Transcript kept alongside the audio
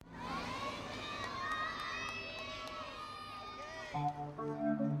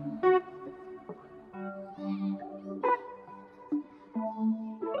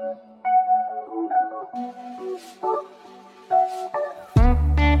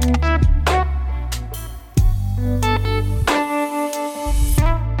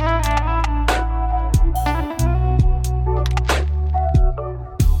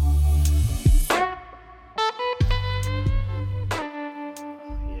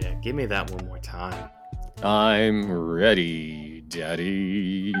Give me that one more time. I'm ready,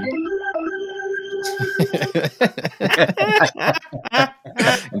 Daddy.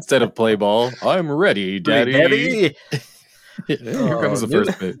 Instead of play ball, I'm ready, Daddy. Daddy. Here comes the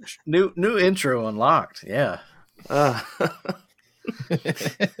first pitch. New intro unlocked. Yeah.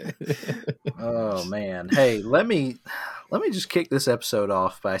 Oh man. Hey, let me just kick this episode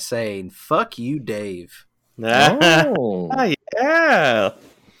off by saying fuck you, Dave. Oh. Yeah.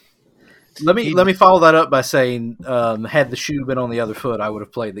 Let me follow that up by saying, had the shoe been on the other foot, I would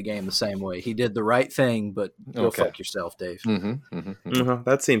have played the game the same way. He did the right thing, but go fuck yourself, Dave.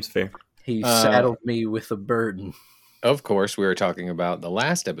 That seems fair. He saddled me with a burden. Of course, we were talking about the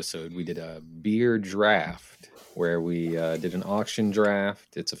last episode. We did a beer draft where we did an auction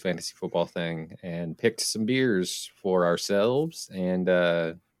draft. It's a fantasy football thing, and picked some beers for ourselves. And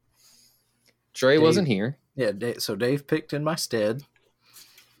Trey wasn't here. Yeah, so Dave picked in my stead.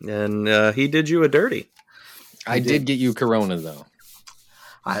 And he did you a dirty. I did get you Corona, though.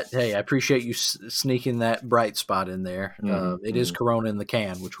 I appreciate you sneaking that bright spot in there. It is Corona in the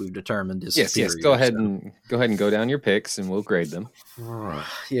can, which we've determined is yes. Go ahead and go down your picks, and we'll grade them.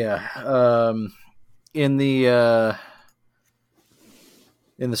 Yeah. In the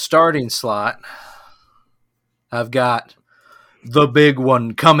starting slot, I've got the big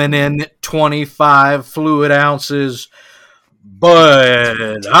one coming in at 25 fluid ounces.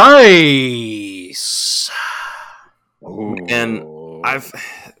 Bud Ice. And I've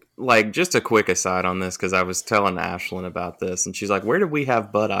just a quick aside on this, because I was telling Ashlyn about this, and she's like, where did we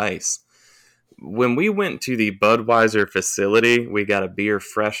have Bud Ice? When we went to the Budweiser facility, we got a beer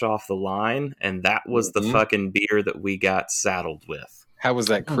fresh off the line, and that was the fucking beer that we got saddled with. How was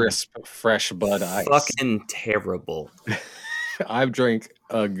that crisp, fresh Bud Ice? Fucking terrible. I've drank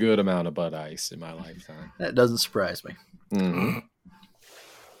a good amount of Bud Ice in my lifetime. That doesn't surprise me.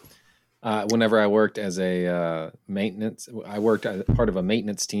 Whenever I worked as a I worked as part of a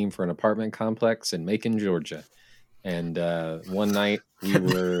maintenance team for an apartment complex in Macon, Georgia. And one night we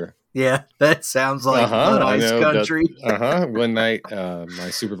were... Yeah, that sounds like Bud Ice country. One night my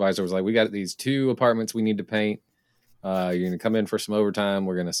supervisor was like, we got these 2 apartments we need to paint. You're going to come in for some overtime.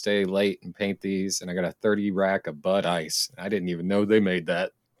 We're going to stay late and paint these. And I got a 30 rack of Bud Ice. I didn't even know they made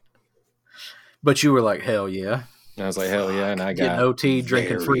that. But you were like, hell yeah. And I was like, hell yeah. And I got getting OT,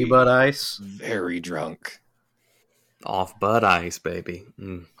 drinking free Bud Ice. Very drunk. Off Bud Ice, baby.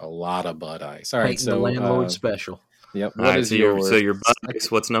 A lot of Bud Ice. All right, so the landlord special. Yep. What is yours? So your Bud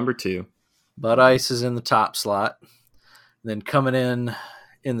Ice, what's number 2? Bud Ice is in the top slot. Then coming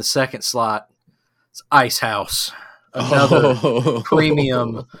in the second slot, it's Ice House. Another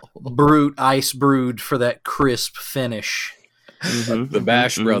premium brute ice brewed for that crisp finish. The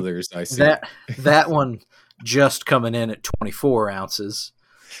Bash Brothers, I see. That one just coming in at 24 ounces.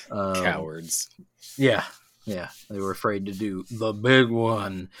 Cowards. Yeah. They were afraid to do the big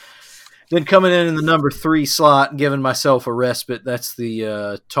one. Then coming in the number 3 slot, giving myself a respite, that's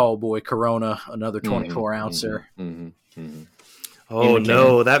the Tall Boy Corona, another 24 ouncer. Oh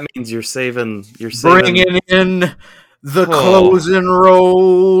no, that means you're saving. Bringing in the closing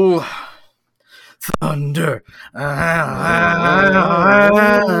roll. Thunder. You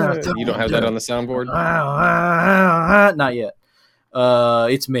don't have that on the soundboard? Not yet.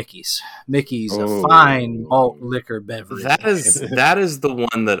 It's Mickey's. Mickey's a fine malt liquor beverage. That is the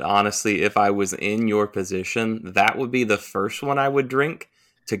one that, honestly, if I was in your position, that would be the first one I would drink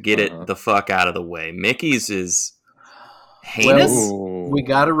to get it the fuck out of the way. Mickey's is heinous. Well, we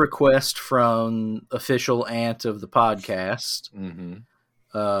got a request from official aunt of the podcast,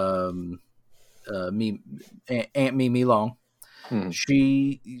 Aunt Mimi Long.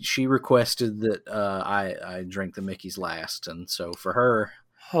 She requested that I drink the Mickey's last, and so for her,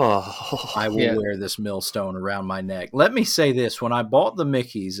 I will wear this millstone around my neck. Let me say this: when I bought the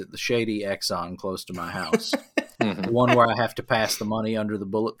Mickey's at the Shady Exxon close to my house, the one where I have to pass the money under the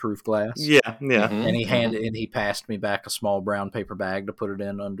bulletproof glass, and he passed me back a small brown paper bag to put it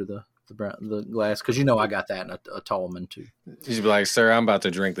in under the glass, because I got that in a Tallman too. You should be like, sir, I'm about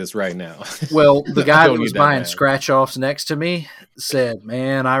to drink this right now. Well, the guy that was buying scratch offs next to me said,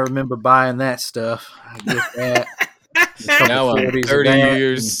 "Man, I remember buying that stuff. I get that." Now I'm 30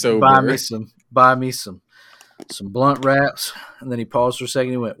 years sober. Buy me some. some blunt wraps, and then he paused for a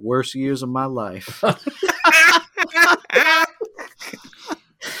second. He went, "Worst years of my life."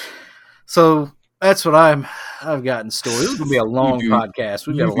 So that's what I've got in store. This is gonna be a long podcast.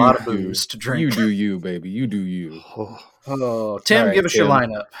 We've got a lot of booze to drink. You do you, baby. You do you. Oh, Tim, give us your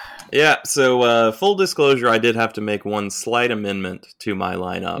lineup. Yeah, so full disclosure, I did have to make one slight amendment to my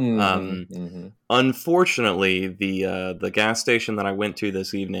lineup. Unfortunately, the gas station that I went to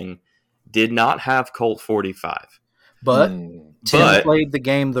this evening did not have Colt 45. But Tim played the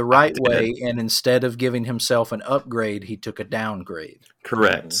game the right way, and instead of giving himself an upgrade, he took a downgrade.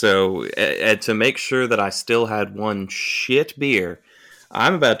 Correct. So to make sure that I still had one shit beer,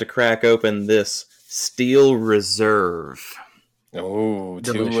 I'm about to crack open this Steel Reserve. Oh,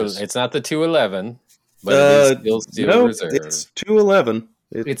 it's not the 211, but it is still Steel Reserve. It's 211.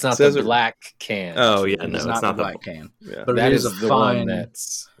 It's not the black can. Oh, yeah, no, it's not the black can. Yeah. But that it is a the fine. One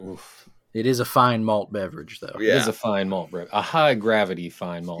that's, it is a fine malt beverage, though. Yeah. It is a fine malt beverage, a high gravity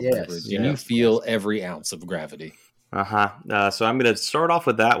fine malt beverage, and you feel every ounce of gravity. So I'm going to start off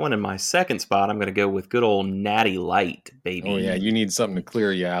with that one. In my second spot, I'm going to go with good old Natty Light, baby. Oh, yeah. You need something to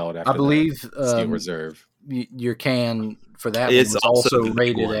clear you out after I believe Steel Reserve. Your can for that one was also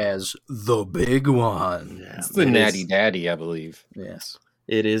rated as the big one. Yeah, it's the Natty Daddy, I believe. Yes.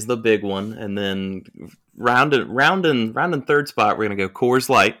 It is the big one. And then round in third spot, we're going to go Coors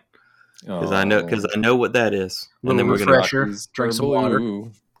Light. Because I know what that is. And then we're going to drink some water.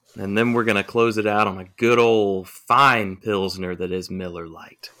 And then we're going to close it out on a good old fine Pilsner that is Miller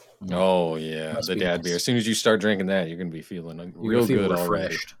Lite. Oh, yeah. The dad beer. As soon as you start drinking that, you're going to be feeling real good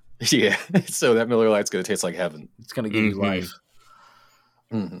refreshed. Already. Yeah. So that Miller Lite's going to taste like heaven. It's going to give you life.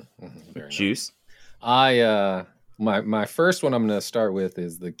 Juice. Nice. My first one I'm going to start with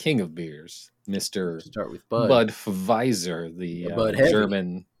is the king of beers, Mr. Start with Bud. Budweiser, the Bud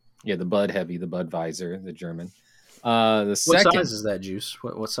German. Yeah, the Bud Heavy, the Budweiser, the German. What size is that juice?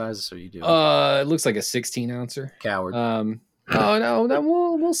 What sizes are you doing? It looks like a 16-ouncer. Coward.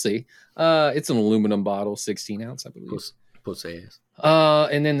 No, we'll see. It's an aluminum bottle, 16-ounce, I believe. Pussy ass.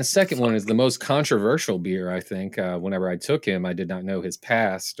 And then the second one is the most controversial beer, I think. Whenever I took him, I did not know his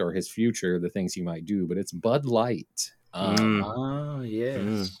past or his future, the things he might do, but it's Bud Light.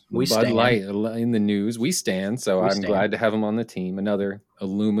 Yes. We Bud stand. Light in the news. We stand, so I'm glad to have him on the team. Another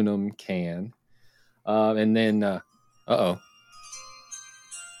aluminum can. And then,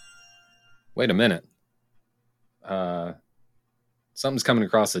 wait a minute. Something's coming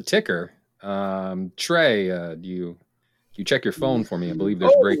across the ticker. Trey, do you check your phone for me? I believe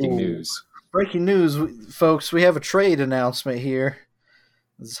there's breaking news. Breaking news, folks. We have a trade announcement here.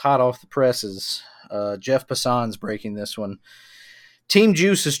 This is hot off the presses. Jeff Passan's breaking this one. Team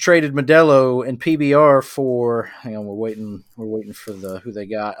Juice has traded Modelo and PBR for. Hang on, we're waiting for who they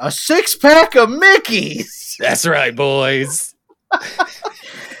got. A 6-pack of Mickey's. That's right, boys.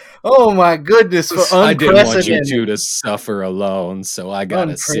 Oh my goodness! I didn't want you two to suffer alone, so I got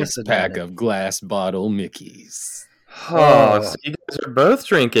a 6-pack of glass bottle Mickey's. So you guys are both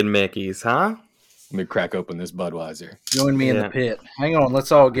drinking Mickey's, huh? Let me crack open this Budweiser. Join me in the pit. Hang on,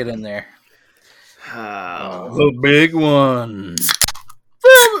 let's all get in there. The big one.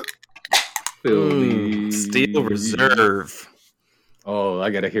 Steel Reserve. Oh, I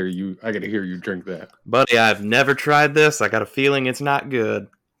gotta hear you drink that. Buddy, I've never tried this. I got a feeling it's not good.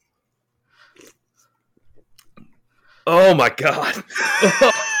 Oh my god.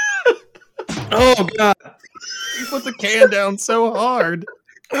 Oh god. You put the can down so hard.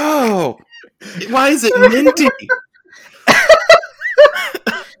 Oh. Why is it minty?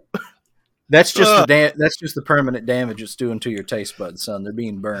 That's just the permanent damage it's doing to your taste buds, son. They're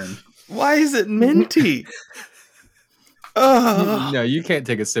being burned. Why is it minty? No, you can't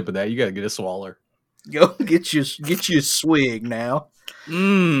take a sip of that. You gotta get a swaller. Go get you a swig now.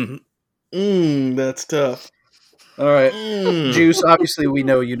 That's tough. All right, Juice. Obviously, we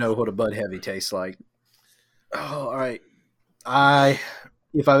know you know what a Bud Heavy tastes like. Oh, all right.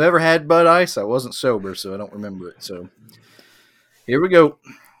 If I've ever had Bud Ice, I wasn't sober, so I don't remember it. So here we go.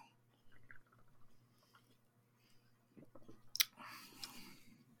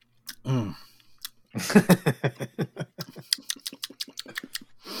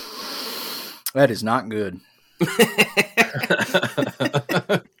 That is not good.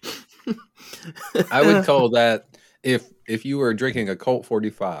 I would call that if you were drinking a Colt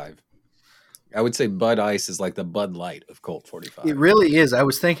 45, I would say Bud Ice is like the Bud Light of Colt 45. It really is. I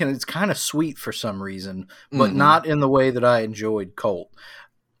was thinking it's kind of sweet for some reason, but not in the way that I enjoyed Colt.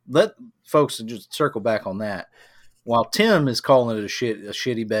 Let folks just circle back on that. While Tim is calling it a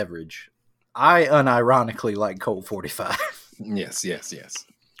shitty beverage, I unironically like Colt 45. Yes.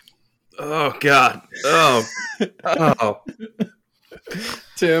 Oh God. Oh. Oh.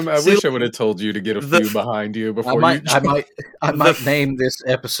 Tim, I wish I would have told you to get a few behind you before I might name this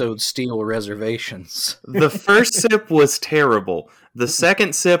episode "Steel Reservations." The first sip was terrible. The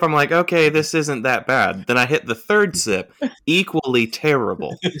second sip, I'm like, okay, this isn't that bad. Then I hit the third sip, equally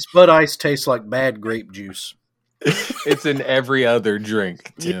terrible. This Bud Ice tastes like bad grape juice. It's in every other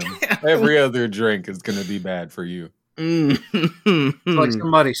drink, Tim. Yeah. Every other drink is going to be bad for you. It's like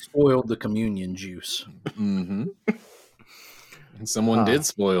somebody spoiled the communion juice. Mm-hmm. And someone did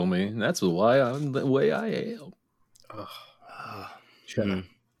spoil me. And that's why I'm the way I am. Shut up.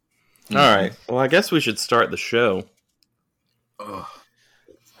 All right. Well, I guess we should start the show.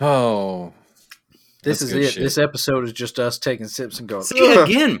 Oh. This is it. Shit. This episode is just us taking sips and going. See,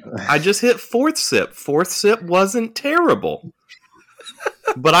 again, I just hit fourth sip. Fourth sip wasn't terrible.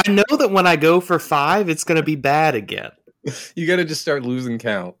 But I know that when I go for 5, it's going to be bad again. You got to just start losing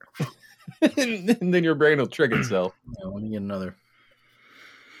count. And then your brain will trick itself. Yeah, let me get another.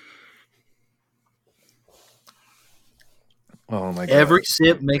 Oh, my God. Every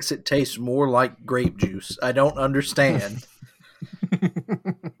sip makes it taste more like grape juice. I don't understand.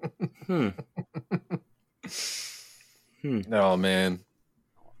 Oh, man.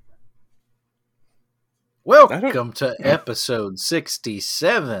 Welcome to episode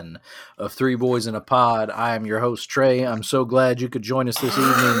 67 of Three Boys in a Pod. I am your host, Trey. I'm so glad you could join us this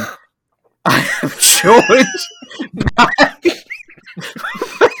evening. I am joined by...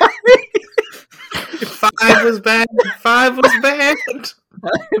 5 was bad. 5 was bad. I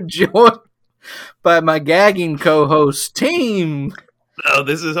am joined by my gagging co-host, Team. Oh,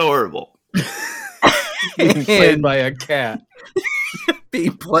 this is horrible. Being played by a cat.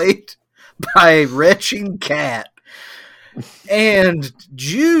 Being played by a retching cat. And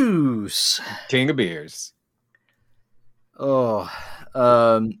Juice. King of beers.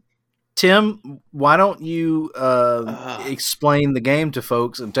 Tim, why don't you explain the game to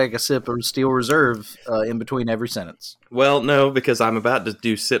folks and take a sip of Steel Reserve in between every sentence? Well, no, because I'm about to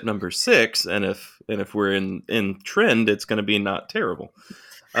do sip number 6, and if we're in trend, it's going to be not terrible.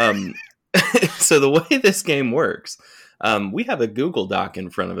 So the way this game works, we have a Google Doc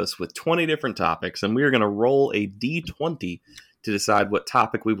in front of us with 20 different topics, and we are going to roll a D20 to decide what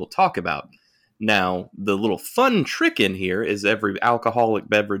topic we will talk about. Now, the little fun trick in here is every alcoholic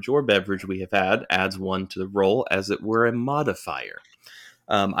beverage or beverage we have had adds 1 to the roll as it were a modifier.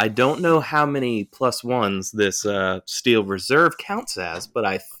 I don't know how many +1s this Steel Reserve counts as, but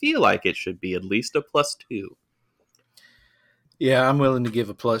I feel like it should be at least a +2. Yeah, I'm willing to give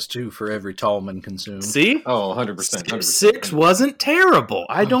a +2 for every Tallman consumed. See? Oh, 100%. 100%. 6 wasn't terrible.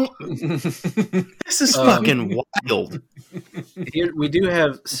 I don't... This is fucking wild. Here, we do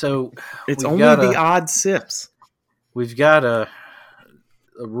have... So it's only the odd sips. We've got a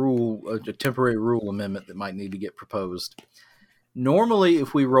temporary rule amendment that might need to get proposed. Normally,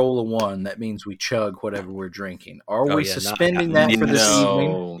 if we roll a 1, that means we chug whatever we're drinking. Are we suspending that for this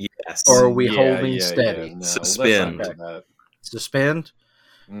evening? Yes. Or are we holding steady? No, suspend. Suspend?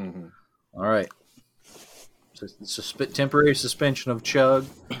 Mm-hmm. All right. So, temporary suspension of chug.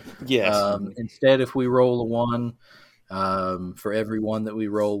 Yes. Instead, if we roll a 1, for every 1 that we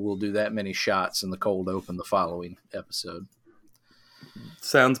roll, we'll do that many shots in the cold open the following episode.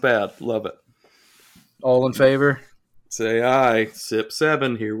 Sounds bad. Love it. All in favor? Say aye. Sip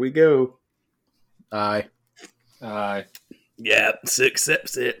 7. Here we go. Aye. Aye. Yeah, 6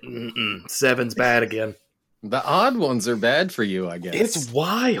 sips it. 7's bad again. The odd ones are bad for you, I guess. It's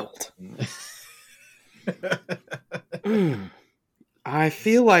wild. I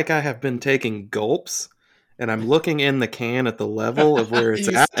feel like I have been taking gulps, and I'm looking in the can at the level of where it's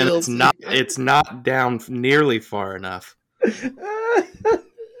at, and it's not down nearly far enough. It's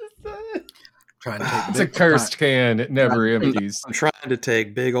a cursed can. It never empties. I'm trying to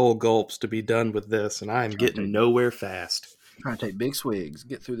take big old gulps to be done with this, and I'm getting nowhere fast. Trying to take big swigs,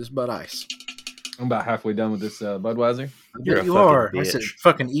 get through this Bud Ice. I'm about halfway done with this Budweiser. You are. I said,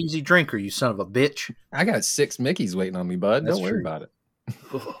 fucking easy drinker, you son of a bitch. I got 6 Mickeys waiting on me, bud. Don't worry about it.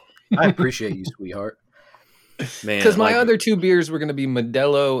 I appreciate you, sweetheart. Man, because my other 2 beers were going to be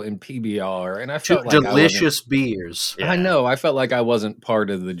Modelo and PBR, and I felt like delicious beers. Yeah. I know. I felt like I wasn't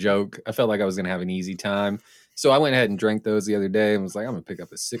part of the joke. I felt like I was going to have an easy time. So I went ahead and drank those the other day and was like, I'm going to pick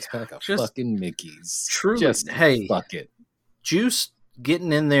up a 6-pack of fucking Mickeys. Truly. Hey, fuck it. Juice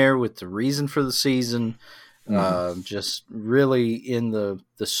getting in there with the reason for the season, just really in the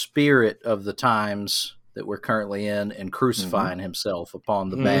spirit of the times that we're currently in, and crucifying himself upon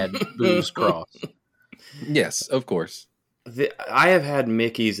the bad booze cross. Yes, of course. I have had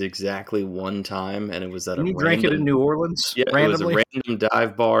Mickey's exactly one time, and it was at Can you drink it in New Orleans? Yeah, randomly? It was a random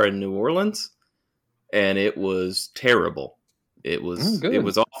dive bar in New Orleans, and it was terrible. It was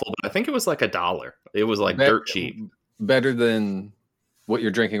awful, but I think it was like $1. It was like dirt cheap. Better than what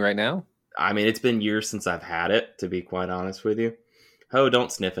you're drinking right now? I mean, it's been years since I've had it, to be quite honest with you. Oh,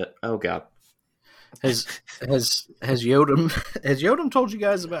 don't sniff it. Oh God. Has Yodam told you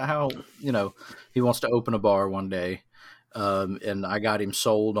guys about how, he wants to open a bar one day? And I got him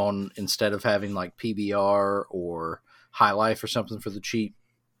sold on, instead of having like PBR or High Life or something for the cheap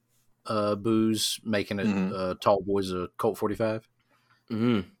booze, making it Tall Boys a Colt 45.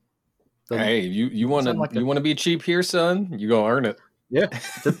 Mm-hmm. Hey, you want to be cheap here, son? You gonna earn it. Yeah.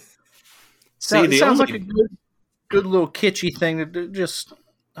 Sounds like a good little kitschy thing to do. Just,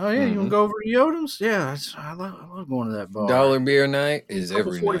 oh yeah, you want to go over to Yodam's? Yeah, I love going to that bar. Dollar beer night is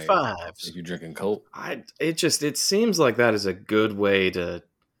every 45s. night. If you're drinking Colt, it seems like that is a good way to.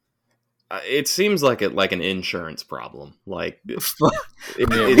 It seems like an insurance problem. Like we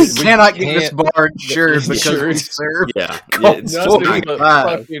cannot get this bar insured because we serve. Yeah, Colt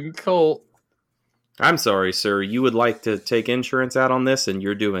 45. Fucking Colt. I'm sorry, sir. You would like to take insurance out on this, and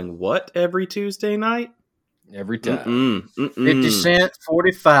you're doing what every Tuesday night? Every time. 50-cent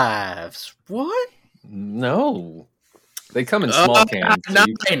 45s. What? No. They come in small cans.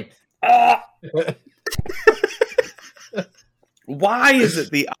 Nothing. Why is it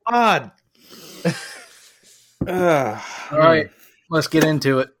the odd? All right. Let's get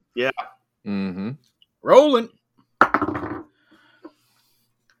into it. Yeah. Mm-hmm. Rolling.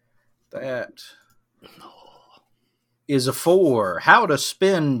 That is a 4. How to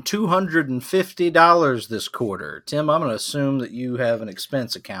spend $250 this quarter. Tim, I'm going to assume that you have an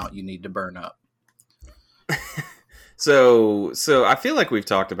expense account you need to burn up. So I feel like we've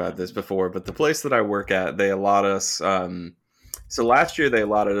talked about this before, but the place that I work at, they allot us. So last year they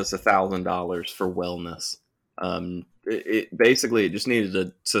allotted us $1,000 for wellness. It just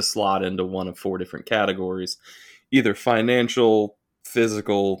needed to slot into one of 4 different categories, either financial,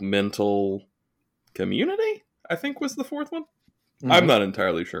 physical, mental, community, I think was the 4th one. Mm-hmm. I'm not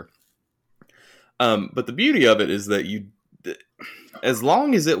entirely sure. But the beauty of it is that as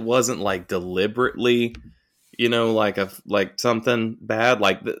long as it wasn't like deliberately, like something bad,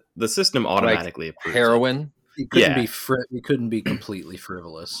 like the system automatically approves heroin. It couldn't be completely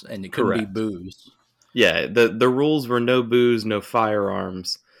frivolous, and it couldn't be booze. Yeah, the rules were no booze, no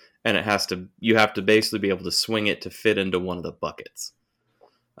firearms, and you have to basically be able to swing it to fit into one of the buckets.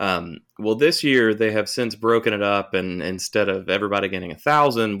 Well, this year they have since broken it up, and instead of everybody getting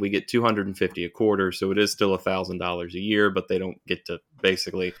 1,000, we get 250 a quarter. So it is still $1,000 a year, but they don't get to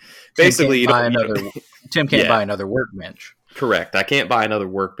basically. Tim can't buy another workbench. Correct. I can't buy another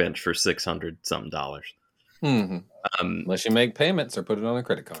workbench for $600 something. Mm-hmm. Unless you make payments or put it on a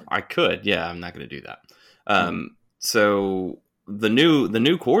credit card. I could. Yeah, I'm not going to do that. So the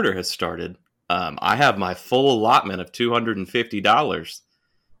new quarter has started. I have my full allotment of $250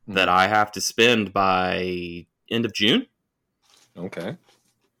 that I have to spend by end of June. Okay.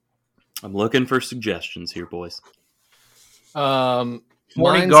 I'm looking for suggestions here, boys. 20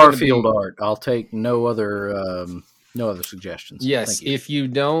 Garfield art. I'll take no other suggestions. Yes, if you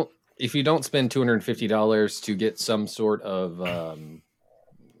don't spend $250 to get some sort of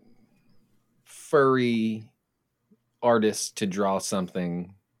furry artist to draw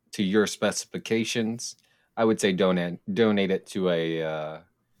something to your specifications, I would say donate it to a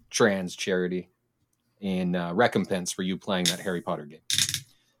trans charity in recompense for you playing that Harry Potter game.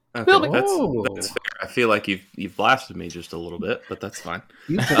 Okay, that's fair. I feel like you've blasted me just a little bit, but that's fine.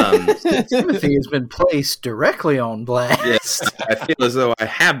 Timothy has been placed directly on blast. Yes, I feel as though I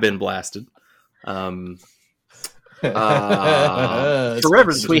have been blasted. For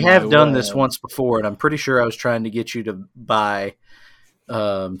reference, we have done this once before, and I'm pretty sure I was trying to get you to buy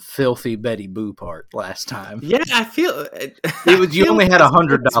filthy Betty Boop art last time. Yeah, I feel it was. You only had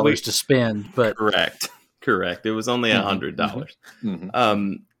 $100 to spend, but correct. It was only $100.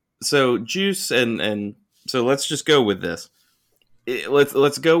 Mm-hmm. So Juice and so let's just go with this.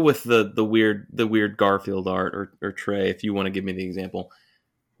 Let's go with the weird Garfield art or Trey, if you want to give me the example.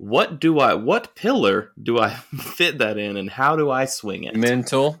 What pillar do I fit that in, and how do I swing it?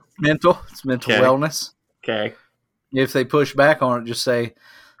 Mental. It's mental wellness. Okay. If they push back on it, just say,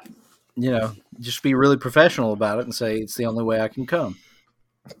 just be really professional about it and say it's the only way I can come.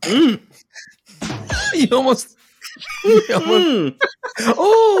 You almost got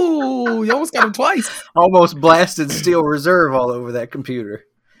him twice. Almost blasted Steel Reserve all over that computer.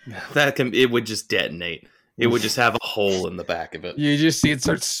 It would just detonate. it would just have a hole in the back of it. You just see it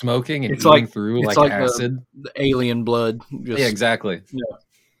start smoking and eating through like acid. The alien blood. Yeah, exactly. Yeah.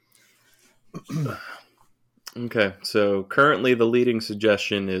 Okay, so currently the leading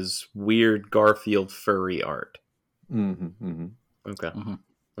suggestion is weird Garfield furry art. Okay. All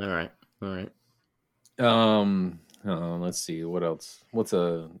right. Let's see what else. What's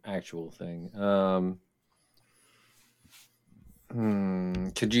a actual thing?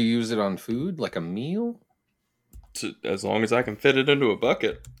 Could you use it on food, like a meal? As long as I can fit it into a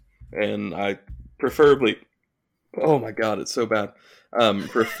bucket, and I preferably. Oh my god, it's so bad.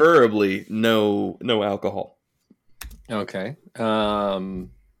 Preferably no alcohol. Okay.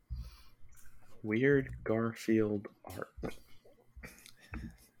 Weird Garfield art.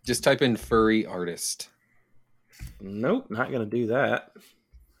 Just type in furry artist. Nope, not gonna do that.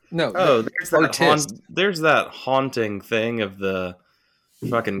 No. Oh, there's that haunting thing of the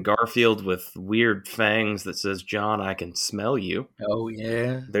fucking Garfield with weird fangs that says, "John, I can smell you." Oh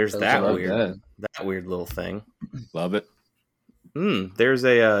yeah. There's that weird little thing. Love it. There's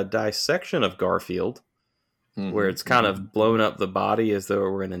a dissection of Garfield where it's kind of blown up the body as though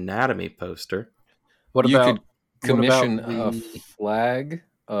it were an anatomy poster. You could commission a flag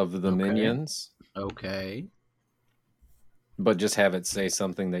of the Minions. Okay. But just have it say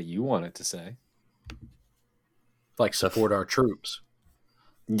something that you want it to say. Like support our troops.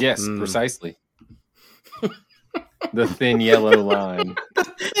 Yes, precisely. The thin yellow line.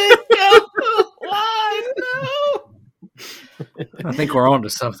 I think we're on to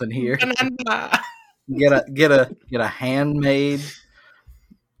something here. Get a handmade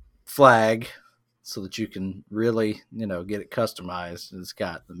flag so that you can really, get it customized. It's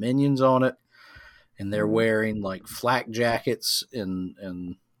got the Minions on it, and they're wearing like flak jackets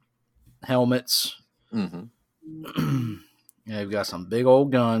and helmets. Yeah, you've got some big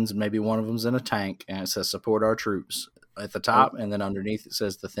old guns, and maybe one of them's in a tank, and it says "Support our troops" at the top, and then underneath it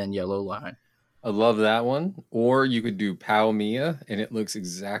says the thin yellow line. I love that one. Or you could do Pow Mia, and it looks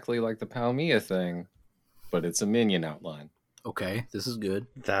exactly like the Pow Mia thing, but it's a Minion outline. Okay, this is good.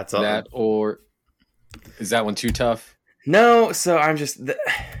 That's that. Or is that one too tough? No. So I'm just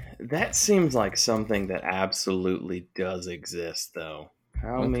that seems like something that absolutely does exist, though.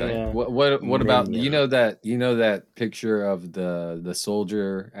 What about that picture of the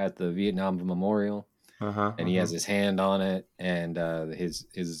soldier at the Vietnam Memorial? And he has his hand on it, and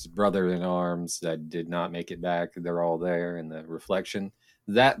his brother in arms that did not make it back. They're all there in the reflection.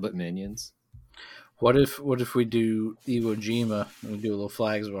 That, but Minions. What if we do Iwo Jima and we do little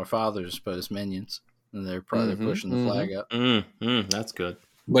flags of our fathers, but it's Minions, and they're probably pushing the flag up. That's good.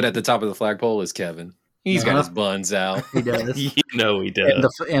 But at the top of the flagpole is Kevin. He's got his buns out. He does. He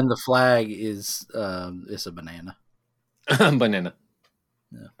does. And the flag is it's a banana. Banana.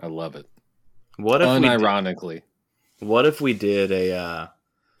 Yeah. I love it. What if unironically? What if we did a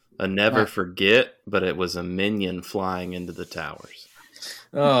never forget, but it was a minion flying into the towers?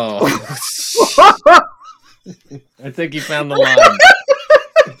 Oh, I think you found the line.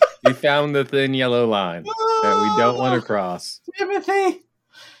 You found the thin yellow line that we don't want to cross. Timothy.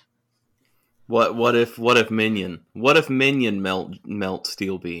 What if Minion melt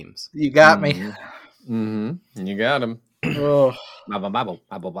steel beams? You got me. You got him. Oh.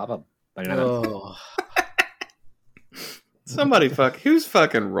 Oh. Somebody whose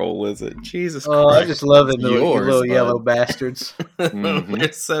fucking role is it? Jesus Christ. I just love them little yellow bastards.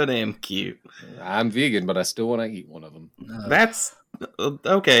 They're so damn cute. I'm vegan, but I still want to eat one of them. That's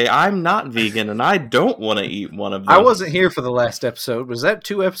okay. I'm not vegan, and I don't want to eat one of them. I wasn't here for the last episode. Was that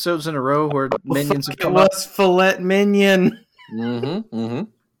 2 episodes in a row where Minions have come up? It was Fillet Minion.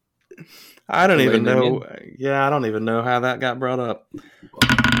 I don't even know. Yeah, I don't even know how that got brought up.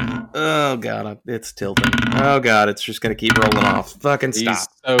 Oh god, it's tilting. Oh god, it's just gonna keep rolling off. Fucking stop. He's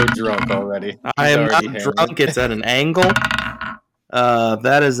so drunk already. I am not drunk. It's at an angle.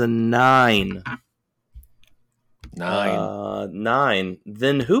 That is a 9. 9.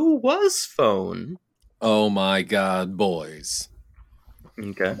 Then who was phone? Oh my god, boys.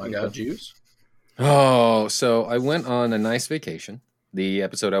 Okay. Oh my god, juice. Oh, so I went on a nice vacation. The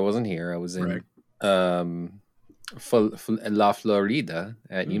episode I wasn't here. I was in La Florida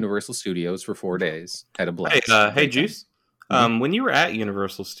at Universal Studios for 4 days. Had a blast. Hey, Juice. When you were at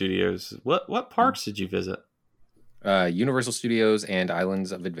Universal Studios, what parks did you visit? Universal Studios and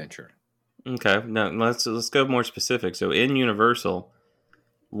Islands of Adventure. Okay, now let's go more specific. So in Universal,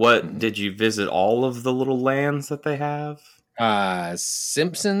 what did you visit? All of the little lands that they have?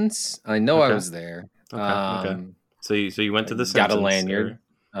 Simpsons. I know I was there. Okay. So you went to the Simpsons. Got a lanyard.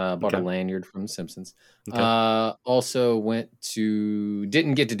 Bought a lanyard from Simpsons. Okay. Also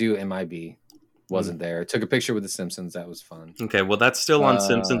didn't get to do MIB. wasn't there. Took a picture with the Simpsons. That was fun. Okay, well, that's still on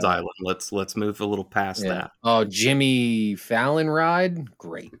Simpsons Island. Let's move a little past that. Oh, Jimmy Fallon ride,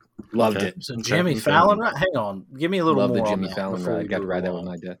 great, loved it. So Jimmy Fallon ride. Hang on, give me a little more. Love the Jimmy Fallon ride. Got to ride that with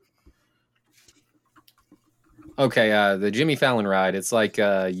my dad. Okay, the Jimmy Fallon ride. It's like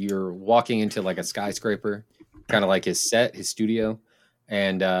you're walking into like a skyscraper, kind of like his set, his studio,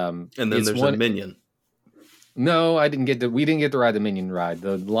 and then there's a Minion. No, we didn't get to ride the Minion ride.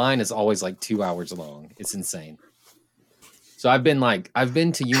 The line is always like 2 hours long. It's insane. So I've been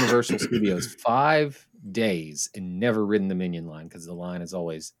to Universal Studios 5 days and never ridden the Minion line because the line is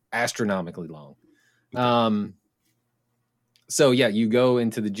always astronomically long. So yeah, you go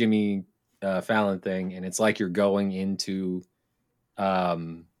into the Jimmy Fallon thing, and it's like you're going into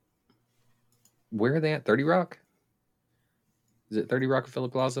where are they at? 30 Rock? Is it 30 Rockefeller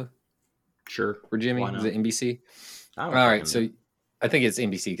Plaza? Sure. For Jimmy? Is it NBC? All right, so I think it's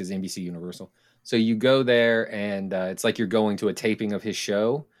NBC because NBC Universal. So you go there, and it's like you're going to a taping of his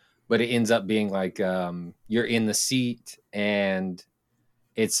show, but it ends up being like you're in the seat, and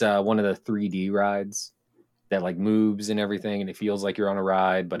it's one of the 3D rides that like moves and everything, and it feels like you're on a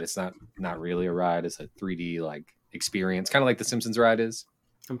ride, but it's not really a ride. It's a 3D like experience, kind of like the Simpsons ride is.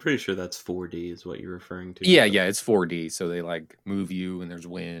 I'm pretty sure that's 4D is what you're referring to. Yeah, it's 4D. So they like move you, and there's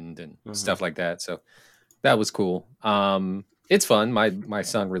wind and stuff like that. So that was cool. It's fun. My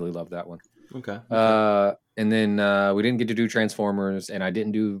son really loved that one. Okay. And then we didn't get to do Transformers, and I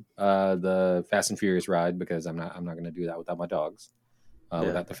didn't do the Fast and Furious ride because I'm not going to do that without my dogs,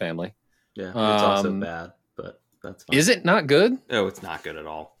 without the family. Yeah, it's also bad, but that's fine. Is it not good? No, it's not good at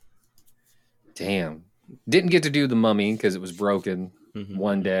all. Damn. Didn't get to do the Mummy because it was broken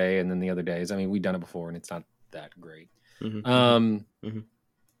one day, and then the other days. I mean, we've done it before, and it's not that great.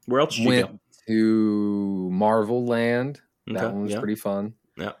 Where else did you go? To Marvel Land. That one was pretty fun.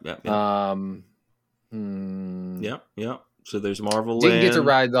 Yeah. Yeah. So there's Marvel Didn't Land. get to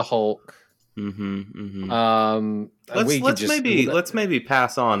ride the Hulk. Let's maybe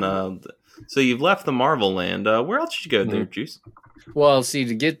pass on. So you've left the Marvel Land. Where else did you go there, Juice? Well, see,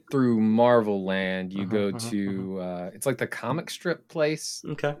 to get through Marvel Land, you go to it's like the comic strip place.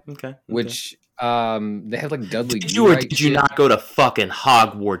 Okay. Which they have like Dudley. Did you not go to fucking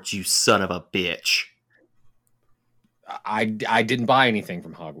Hogwarts, you son of a bitch? I didn't buy anything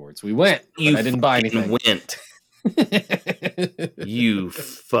from Hogwarts. We went, but I didn't buy anything. Went. You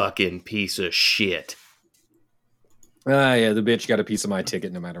fucking piece of shit. Yeah, the bitch got a piece of my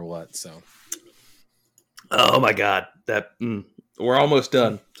ticket no matter what. So. Oh my god, we're almost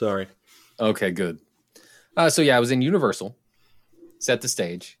done. Sorry. Okay, good. So yeah, I was in Universal. Set the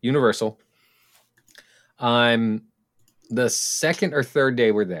stage. Universal. I'm the second or third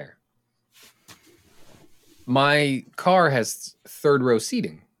day we're there. My car has third row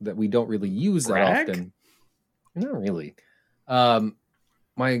seating that we don't really use that often. Not really.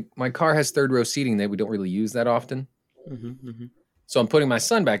 My car has third row seating that we don't really use that often. So I'm putting my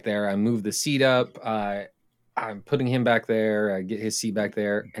son back there. I move the seat up. I'm putting him back there. I get his seat back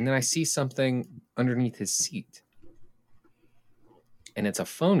there. And then I see something underneath his seat. And it's a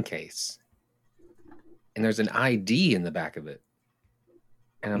phone case. And there's an ID in the back of it.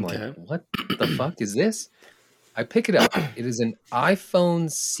 And I'm like, what the fuck is this? I pick it up. It is an iPhone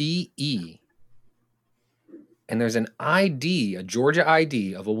CE. And there's an ID, a Georgia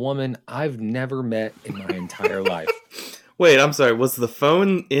ID of a woman I've never met in my entire life. Wait, I'm sorry. Was the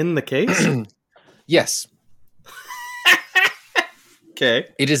phone in the case? Yes. Okay.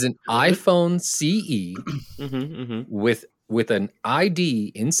 It is an iPhone CE with an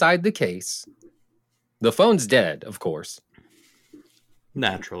ID inside the case. The phone's dead, of course.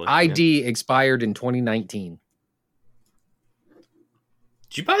 Naturally. ID expired in 2019.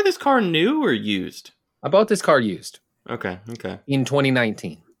 Did you buy this car new or used? I bought this car used. Okay. In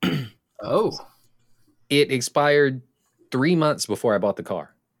 2019. Oh. It expired 3 months before I bought the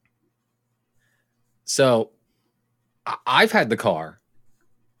car. So I've had the car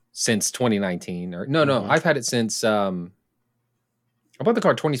since 2019. I've had it since I bought the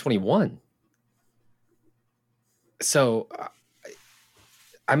car 2021. So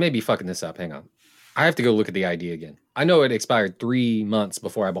I may be fucking this up. Hang on. I have to go look at the ID again. I know it expired 3 months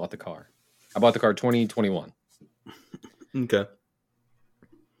before I bought the car. I bought the car 2021. Okay.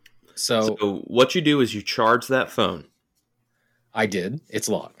 So what you do is you charge that phone. I did. It's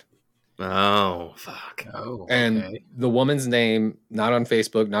locked. Oh, fuck. Oh, and the woman's name, not on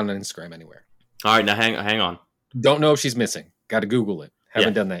Facebook, not on Instagram, anywhere. All right, now hang on. Don't know if she's missing. Got to Google it.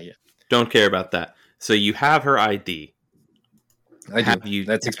 Haven't done that yet. Don't care about that. So you have her ID. I do.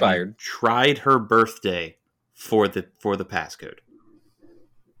 That's expired. Tried her birthday for the passcode.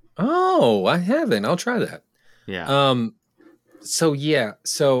 Oh, I haven't. I'll try that. Yeah.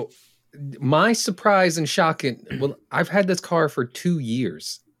 So my surprise and shocking. Well, I've had this car for 2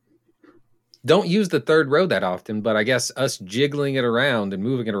 years. Don't use the third row that often, but I guess us jiggling it around and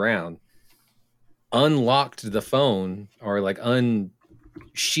moving it around unlocked the phone, or like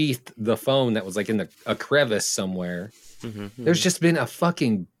unsheathed the phone that was like in a crevice somewhere. There's just been a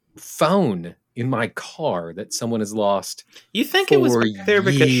fucking phone in my car that someone has lost. You think it was back there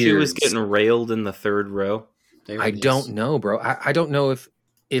because she was getting railed in the third row? I don't know, bro. I don't know if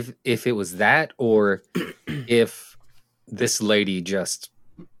it was that, or if this lady just,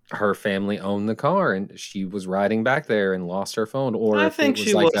 her family owned the car and she was riding back there and lost her phone, or I if think it was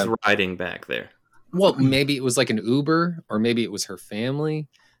she like was riding back there. Well, maybe it was like an Uber, or maybe it was her family.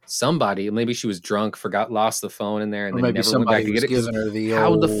 Somebody, maybe she was drunk, lost the phone in there, and then never went back to get it. Giving her the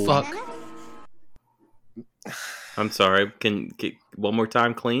How the fuck? I'm sorry. Can get one more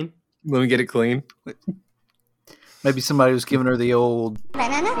time, clean? Let me get it clean. Maybe somebody was giving her the old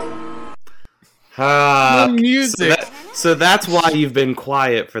music. So that's why you've been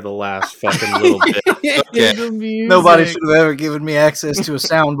quiet for the last fucking little bit. Okay. Nobody should have ever given me access to a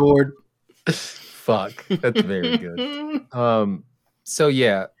soundboard. Fuck, that's very good. So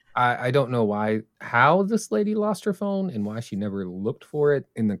yeah, I don't know how this lady lost her phone and why she never looked for it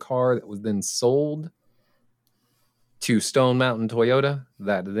in the car that was then sold to Stone Mountain Toyota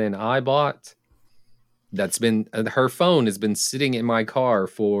that then I bought. That's been, her phone has been sitting in my car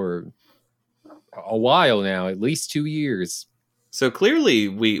for a while now, at least 2 years. So clearly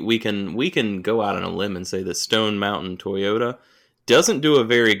we can go out on a limb and say that Stone Mountain Toyota doesn't do a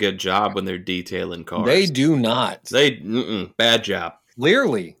very good job when they're detailing cars. They do not. Bad job.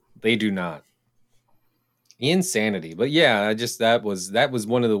 Clearly, they do not. Insanity. But yeah, that was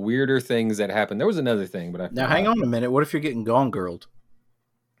one of the weirder things that happened. There was another thing, but now hang on a minute. What if you're getting gone girled?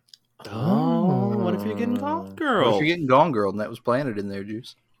 Oh, what if you're getting gone girl? What if you're getting gone girled and that was planted in there,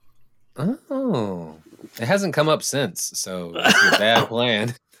 Juice? Oh, it hasn't come up since, so it's a bad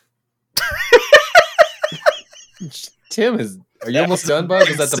plan. Tim are you almost done, bud?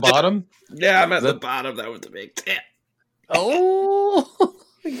 Is that the bottom? Yeah, I'm at the bottom. That was the big tip. Oh,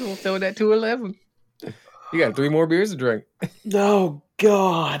 you're gonna throw that to 11. You got 3 more beers to drink. Oh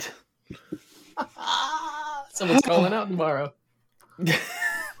God! Someone's calling out tomorrow.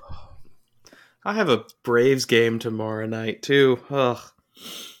 I have a Braves game tomorrow night too. Ugh.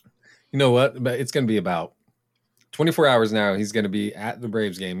 You know what? But it's gonna be about 24 hours now. He's gonna be at the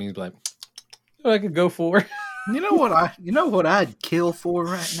Braves game. He's like, I could go for. You know what I'd kill for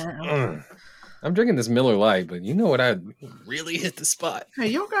right now? I'm drinking this Miller Lite, but you know what? I'd really hit the spot. Hey,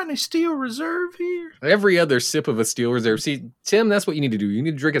 y'all got any Steel Reserve here? Every other sip of a Steel Reserve. See, Tim, that's what you need to do. You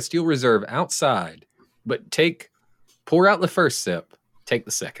need to drink a Steel Reserve outside, but pour out the first sip, take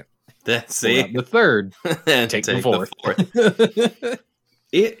the second. That's pour out the third, and take the fourth.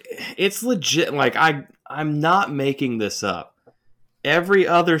 It's legit. Like I'm not making this up. Every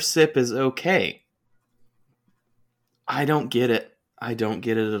other sip is okay. I don't get it. I don't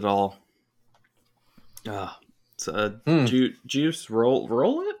get it at all. Juice,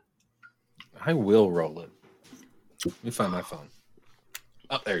 roll it? I will roll it. Let me find my phone.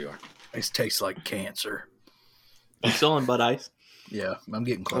 Oh, there you are. This tastes like cancer. You still on Bud Ice? Yeah, I'm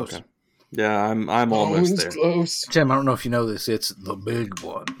getting close. Okay. Yeah, I'm almost there. Close. Tim, I don't know if you know this. It's the big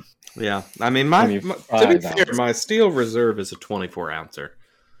one. Yeah, I mean, to be fair, my Steel Reserve is a 24-ouncer.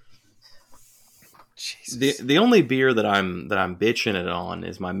 The only beer that I'm bitching it on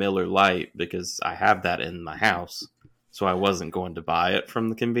is my Miller Lite because I have that in my house, so I wasn't going to buy it from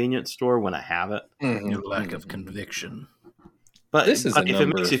the convenience store when I have it. Your lack of conviction. But if it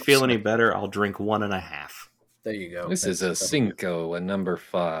makes you feel any better, I'll drink 1.5. There you go. This is a Cinco, a number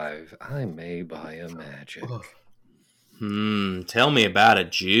 5. I may buy a Magic. Tell me about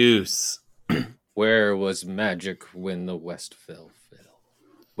it, Juice. Where was Magic when the Westfold fell?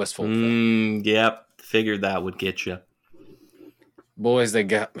 Yep. Figured that would get you. Boys, they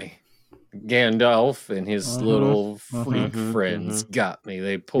got me. Gandalf and his little freak friends got me.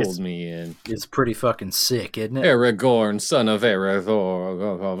 They pulled me in. It's pretty fucking sick, isn't it? Aragorn, son of Aragorn.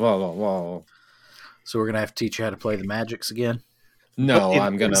 So we're going to have to teach you how to play the Magics again? No,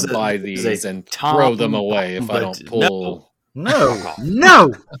 I'm going to buy these and throw them away if I don't pull. No.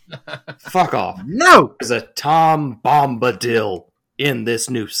 No. Fuck off. No. There's a Tom Bombadil in this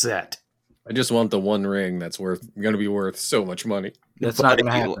new set. I just want the one ring that's going to be worth so much money. That's not going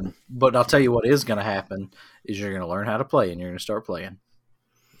to happen. But I'll tell you what is going to happen is you're going to learn how to play and you're going to start playing.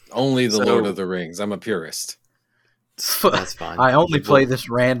 Only the Lord of the Rings. I'm a purist. That's fine. I only play this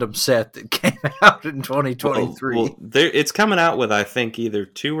random set that came out in 2023. Well, it's coming out with, I think, either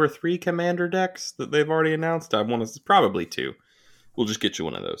 2 or 3 commander decks that they've already announced. I want to probably 2. We'll just get you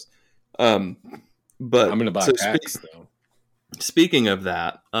one of those. But I'm going to buy packs, though. Speaking of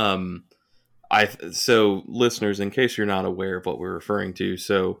that, so listeners, in case you're not aware of what we're referring to,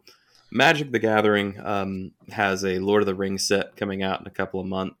 so Magic the Gathering has a Lord of the Rings set coming out in a couple of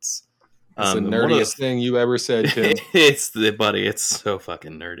months. It's the nerdiest thing you ever said, Tim. It's so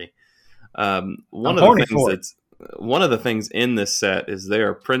fucking nerdy. One of the things in this set is they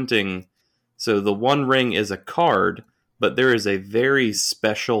are printing. So the One Ring is a card, but there is a very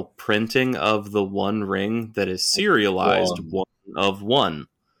special printing of the One Ring that is serialized one of one.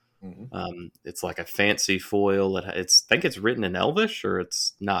 Mm-hmm. It's like a fancy foil. I think it's written in Elvish, or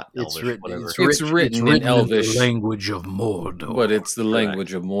it's not Elvish. It's written in Elvish, the language of Mordor. But it's the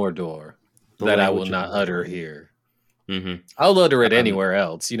language of Mordor that I will not utter here. Mm-hmm. I'll utter it anywhere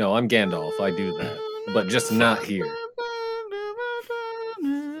else. I'm Gandalf. I do that, but just not here.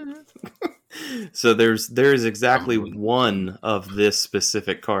 So there's exactly one of this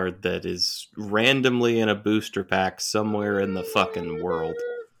specific card that is randomly in a booster pack somewhere in the fucking world.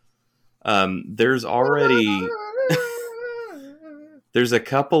 There's already there's a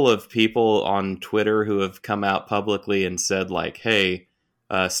couple of people on Twitter who have come out publicly and said, like, hey,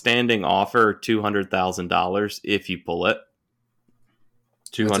 standing offer $200,000 if you pull it.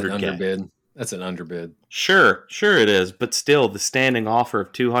 200K. That's an underbid. Sure it is, but still, the standing offer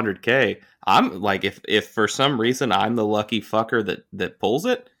of 200K. I'm like, if for some reason I'm the lucky fucker that pulls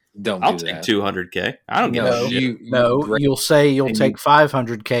it, I'll take 200K. I don't give a shit. You'll say you'll take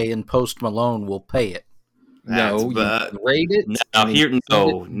 500K and Post Malone will pay it. You grade it.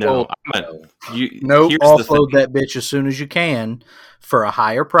 No. Offload that bitch as soon as you can for a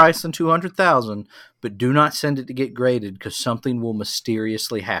higher price than 200,000, but do not send it to get graded because something will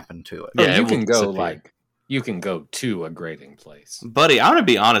mysteriously happen to it. Yeah, you can go to a grading place, buddy. I'm gonna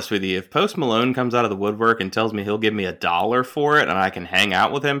be honest with you. If Post Malone comes out of the woodwork and tells me he'll give me $1 for it, and I can hang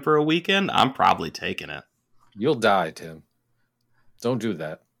out with him for a weekend, I'm probably taking it. You'll die, Tim. Don't do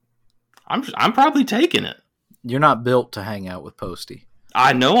that. I'm probably taking it. You're not built to hang out with Posty.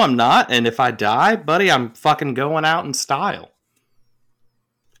 I know I'm not, and if I die, buddy, I'm fucking going out in style.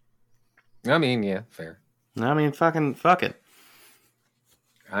 I mean, yeah, fair. I mean, fucking fuck it.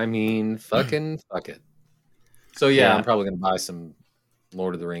 Fuck it. So yeah, I'm probably going to buy some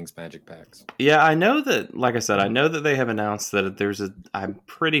Lord of the Rings Magic packs. Yeah, I know that, like I said, I know that they have announced that I'm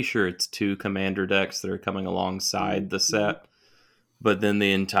pretty sure it's 2 commander decks that are coming alongside the set. But then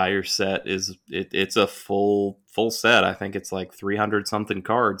the entire set it's a full set. I think it's like 300 something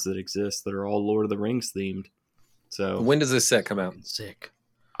cards that exist that are all Lord of the Rings themed. So when does this set come out? Sick.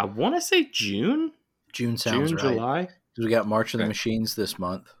 I want to say June. June sounds right. July. We got March of the Machines this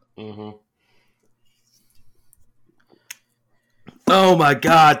month. Mm-hmm. Oh my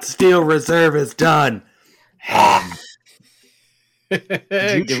God! Steel Reserve is done. Give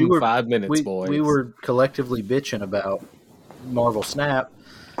him 5 minutes, boys. We were collectively bitching about Marvel Snap.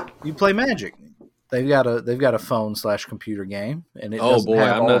 You play Magic. They've got a phone/computer game, and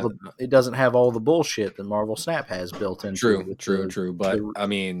it doesn't have all the bullshit that Marvel Snap has built into it. True. But I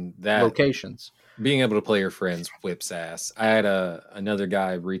mean, that locations, being able to play your friends whips ass. I had another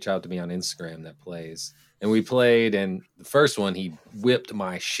guy reach out to me on Instagram that plays, and we played. And the first one, he whipped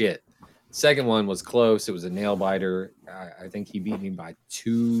my shit. Second one was close. It was a nail biter. I think he beat me by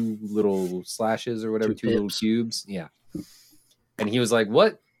 2 little slashes or whatever, 2 little cubes. Yeah. And he was like,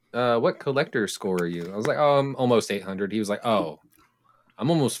 what collector score are you? I was like, oh, I'm almost 800. He was like, oh, I'm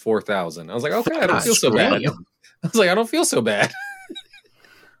almost 4,000. I was like, okay, I don't feel so bad. I was like, I don't feel so bad.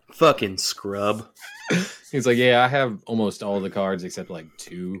 Fucking scrub. He's like, yeah, I have almost all the cards except like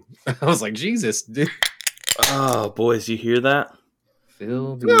 2. I was like, Jesus, dude. Oh, boys, you hear that?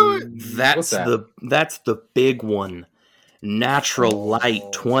 That's the big one. Natural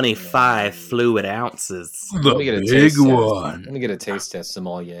light, 25 fluid ounces. The big one. Let me get a taste test,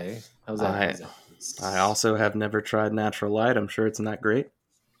 sommelier. How's that? I also have never tried natural light. I'm sure it's not great.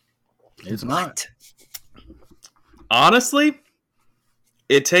 It's not. Honestly,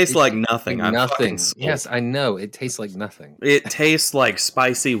 it tastes like nothing. Nothing. Yes, I know. It tastes like nothing. It tastes like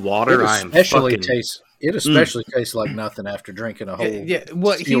spicy water. It especially tastes like nothing after drinking a whole. Yeah,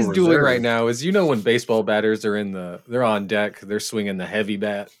 what he's doing right now is, when baseball batters are they're on deck, they're swinging the heavy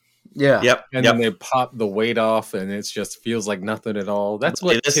bat. Yeah. Yep. And then they pop the weight off, and it just feels like nothing at all. That's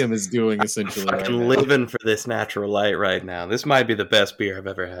what Tim is doing essentially. I'm living for this natural light right now. This might be the best beer I've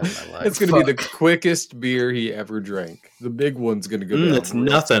ever had in my life. It's going to be the quickest beer he ever drank. The big one's going to go down. It's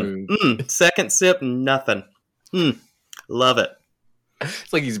nothing. Second sip, nothing. Love it.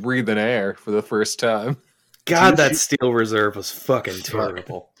 It's like he's breathing air for the first time. God, that Steel Reserve was fucking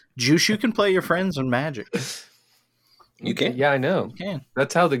terrible. Juice, you can play your friends in Magic. You can? Yeah, I know. You can.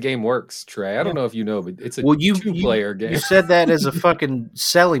 That's how the game works, Trey. I don't know if you know, but it's a two-player game. You said that as a fucking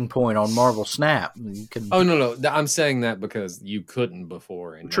selling point on Marvel Snap. You can... Oh, no. I'm saying that because you couldn't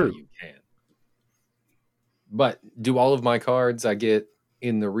before, and now you can. But do all of my cards I get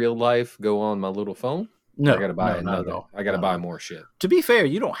in the real life go on my little phone? No, I gotta buy another. I gotta buy more shit. To be fair,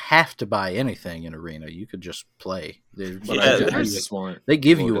 you don't have to buy anything in Arena. You could just play. They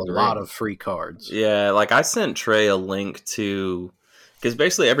give you a lot of free cards. Yeah, like I sent Trey a link to, because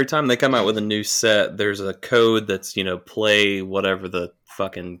basically every time they come out with a new set, there's a code that's, play whatever the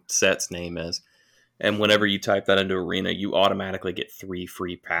fucking set's name is. And whenever you type that into Arena, you automatically get 3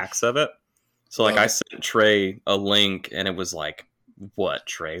 free packs of it. So I sent Trey a link and it was like, what,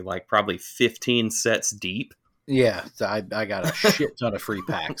 Trey? Like probably 15 sets deep. Yeah, I got a shit ton of free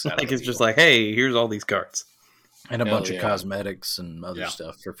packs. Like it's just like, hey, here's all these cards. And a bunch of cosmetics and other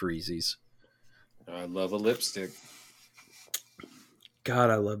stuff for freezies. I love a lipstick.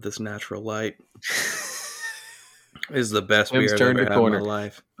 God, I love this natural light. This is the best beer I've ever had in my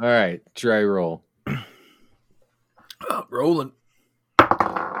life. All right, Trey, roll. Rolling.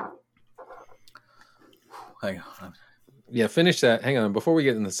 Hang on. Yeah, finish that. Hang on. Before we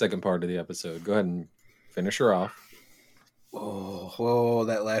get in the second part of the episode, go ahead and finish her off. Oh,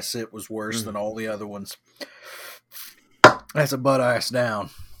 that last sip was worse than all the other ones. That's a butt ice down.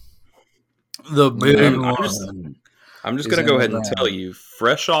 The big one. I'm just going to go ahead and tell you,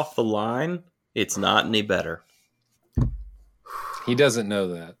 fresh off the line, it's not any better. He doesn't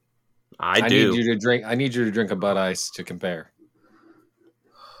know that. I do. Need you to drink a butt ice to compare.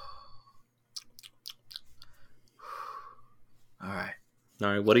 All right.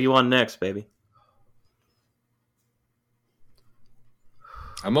 What do you want next, baby?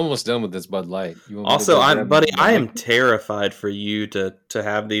 I'm almost done with this Bud Light. Also, I am terrified for you to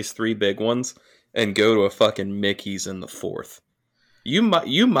have these 3 big ones and go to a fucking Mickey's in the 4th.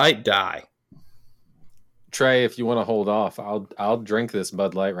 You might die. Trey, if you want to hold off, I'll drink this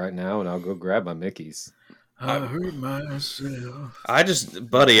Bud Light right now and I'll go grab my Mickey's. I hurt myself. I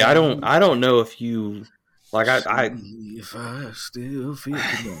don't know if you like if I still feel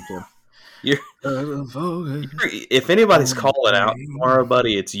if anybody's calling out tomorrow,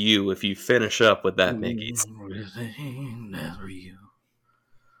 buddy, it's you if you finish up with that Mickey's.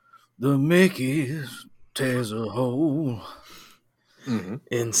 The Mickey's tears a hole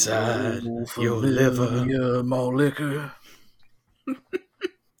inside your liver. More liquor.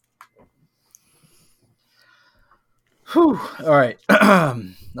 Whew. All right.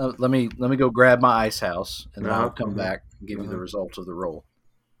 Let me go grab my ice house, and then I'll come back and give you the results of the roll.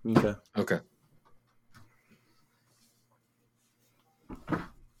 Okay.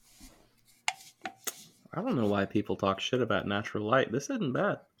 I don't know why people talk shit about natural light. This isn't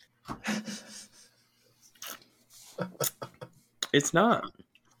bad. It's not.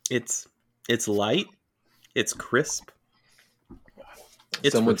 It's light. It's crisp.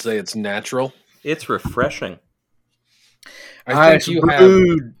 Some would say it's natural. It's refreshing. I think you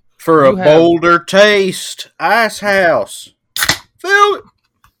brewed for a bolder taste. Ice house.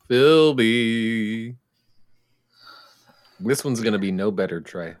 Philby. This one's going to be no better,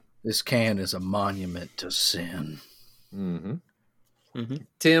 Trey. This can is a monument to sin. Mm-hmm. Mm-hmm.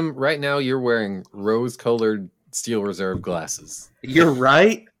 Tim, right now you're wearing rose-colored Steel Reserve glasses. You're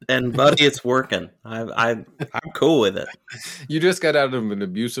right, and buddy, it's working. I'm cool with it. You just got out of an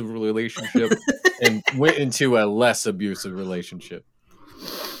abusive relationship and went into a less abusive relationship.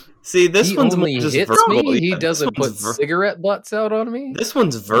 See, this one's only just verbal. He doesn't put cigarette butts out on me. This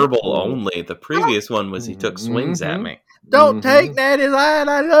one's verbal only. The previous one was he took swings at me. Don't take Natty Light.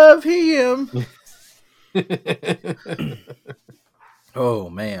 I love him. Oh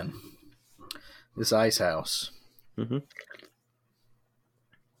man, this ice house. Mm-hmm.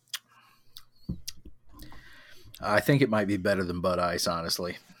 I think it might be better than Bud Ice,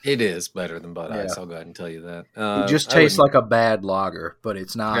 honestly. It is better than Bud Ice. I'll go ahead and tell you that. It just tastes like a bad lager, but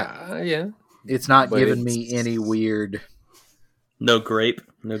it's not. It's not giving me any weird. No grape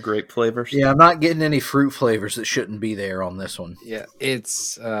flavors. Yeah, I'm not getting any fruit flavors that shouldn't be there on this one. Yeah,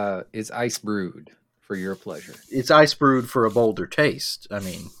 it's ice brewed for your pleasure. It's ice brewed for a bolder taste. I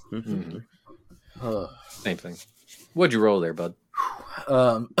mean, same thing. What'd you roll there, bud?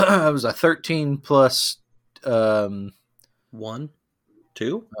 It was a 13 plus 1,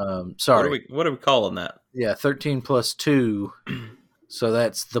 2. Sorry, what are we calling that? Yeah, 13 plus 2. So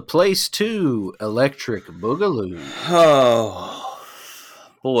that's the Place 2 Electric Boogaloo. Oh,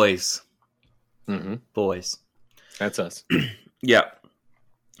 boys. Mm-hmm. Boys. That's us. Yeah.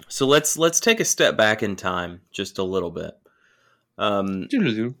 So let's take a step back in time just a little bit. So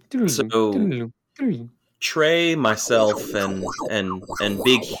Trey, myself, and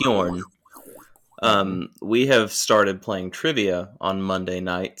Big Hjorn, we have started playing trivia on Monday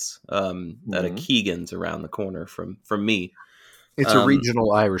nights at a Keegan's around the corner from me. It's a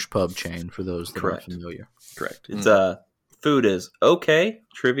regional Irish pub chain for those that aren't familiar. Correct. It's food is okay.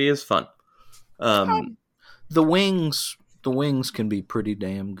 Trivia is fun. The wings can be pretty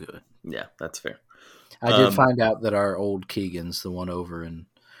damn good. Yeah, that's fair. I did find out that our old Keegan's, the one over in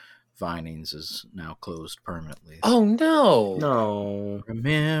Vinings, is now closed permanently. Oh no! No.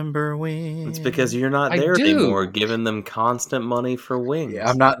 Remember when? It's because you're not there anymore, giving them constant money for wings. Yeah,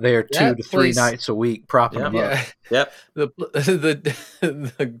 I'm not there 2 to 3 nights a week propping them up. Yep.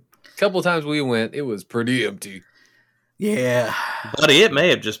 The couple times we went, it was pretty empty. Yeah, buddy, it may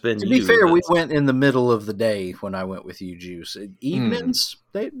have just been. To be fair, we went in the middle of the day when I went with you, Juice. Evenings,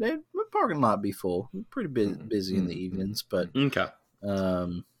 they the parking lot be full. We're pretty busy in the evenings, but okay.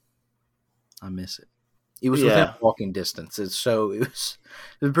 I miss it. It was within walking distance. It was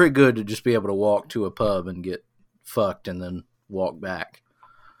pretty good to just be able to walk to a pub and get fucked and then walk back.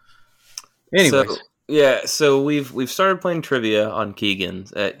 Anyways. So we've started playing trivia on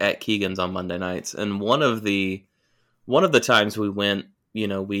Keegan's at Keegan's on Monday nights, and one of the times we went,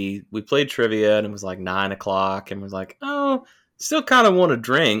 we played trivia and it was like 9:00 and was like, oh, still kind of want to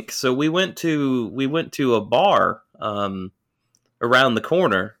drink. So we went to a bar around the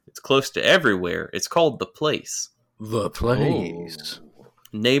corner. It's close to everywhere. It's called The Place. The Place.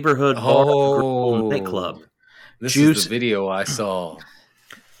 Neighborhood bar nightclub. This is the video I saw.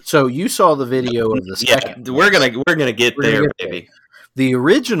 So you saw the video of the second. Yeah, we're gonna get there, baby. The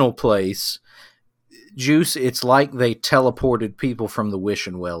original place, Juice, it's like they teleported people from the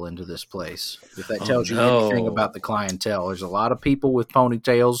wishing well into this place. If that tells you anything about the clientele, there's a lot of people with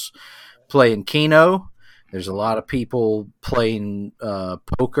ponytails playing Keno. There's a lot of people playing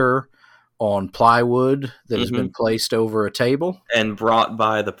poker on plywood that has been placed over a table. And brought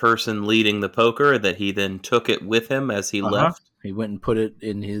by the person leading the poker that he then took it with him as he left. He went and put it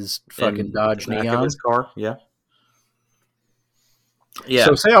in his fucking Dodge Neon. Of his car, yeah.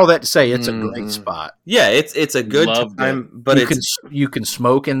 So say all that to say it's a great spot. Yeah, it's a good time, but you can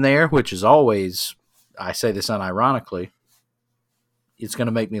smoke in there, which is always, I say this unironically, it's going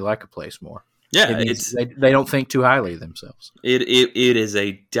to make me like a place more. Yeah, they don't think too highly of themselves. It is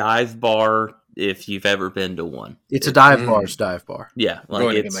a dive bar if you've ever been to one. It's a dive bar. Yeah, I'm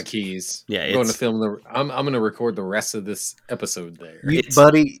going to get my keys. Yeah, I'm going to film I'm going to record the rest of this episode there. It's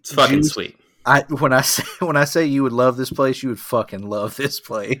fucking sweet. When I say you would love this place, you would fucking love this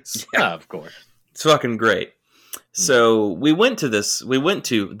place. Yeah, of course. It's fucking great. So we went to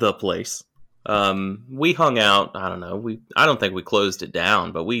the place. We hung out. I don't know. I don't think we closed it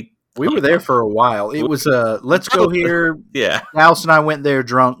down, but we were there for a while. It was let's go here. Yeah. Alice and I went there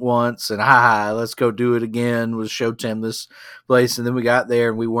drunk once, and let's go do it again. We'll show Tim this place, and then we got there,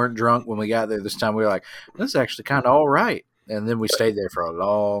 and we weren't drunk when we got there this time. We were like, this is actually kind of all right. And then we stayed there for a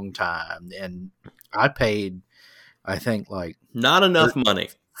long time, and I paid, I think, like not enough money.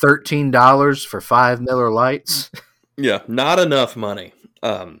 $13 for 5 Miller Lights. Yeah, not enough money.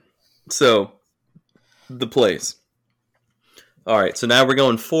 So the place. All right, so now we're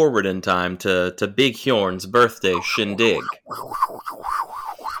going forward in time to Big Hjorn's birthday shindig.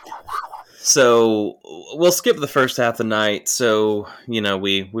 So we'll skip the first half of the night. So,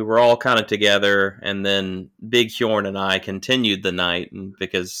 we were all kind of together, and then Big Hjorn and I continued the night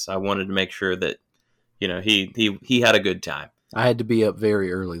because I wanted to make sure that, he had a good time. I had to be up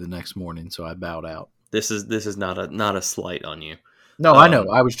very early the next morning, so I bowed out. This is not a slight on you. No, I know.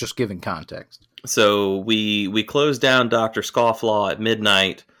 I was just giving context. So we closed down Dr. Scofflaw at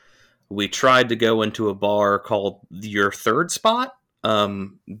midnight. We tried to go into a bar called Your Third Spot.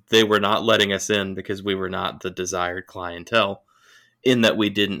 They were not letting us in because we were not the desired clientele, in that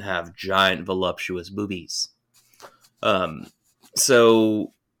we didn't have giant voluptuous boobies.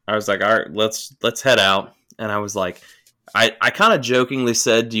 So I was like, all right, let's head out. And I was like, I kind of jokingly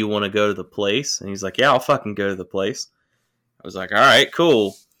said, do you want to go to the place? And he's like, yeah, I'll fucking go to the place. I was like, all right,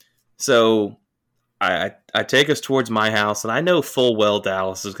 cool. So I take us towards my house, and I know full well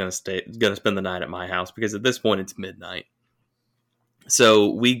Dallas is going to spend the night at my house because at this point it's midnight. So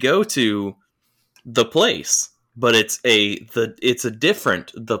we go to the place, but it's a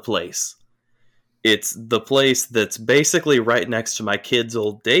different the place. It's the place that's basically right next to my kids'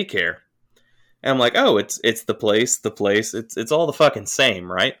 old daycare. And I'm like, oh, it's the place. It's all the fucking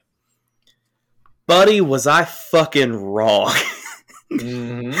same, right? Buddy, was I fucking wrong.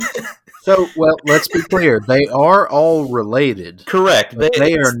 So, well, let's be clear. They are all related. Correct.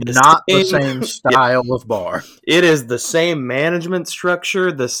 They are not the same style of bar. It is the same management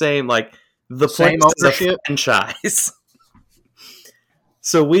structure, the same, like, the Same place ownership. is a franchise.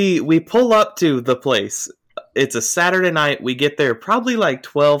 So we pull up to the place. It's a Saturday night. We get there probably like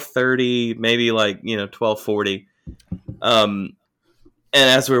 12:30, maybe like 12:40. And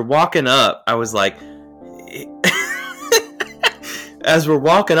as we're walking up, I was like, as we're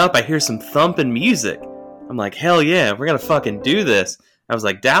walking up, I hear some thumping music. I'm like, hell yeah, we're gonna fucking do this. I was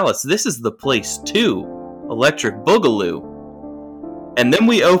like, Dallas, this is the place too, Electric Boogaloo. And then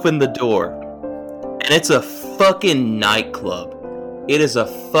we open the door, and it's a fucking nightclub. It is a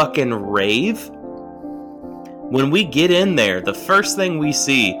fucking rave. When we get in there, the first thing we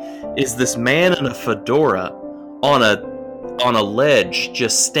see is this man in a fedora on a ledge,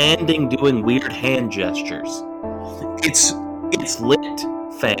 just standing doing weird hand gestures. It's lit,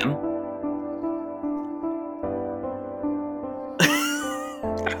 fam.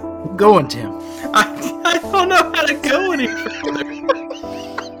 Go on, Tim. I don't know how to go any further.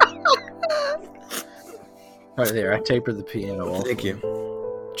 Right there, I tapered the piano off. Thank you.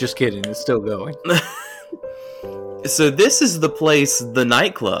 Just kidding, it's still going. So this is the place, the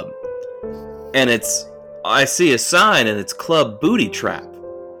nightclub. And I see a sign, and it's Club Booty Trap.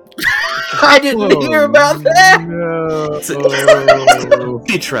 I didn't hear about that! No. It's a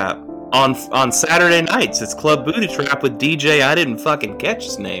Booty Trap. On Saturday nights, it's Club Booty Trap with DJ, I didn't fucking catch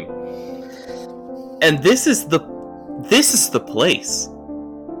his name. And this is the place.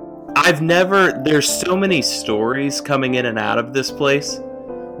 There's so many stories coming in and out of this place.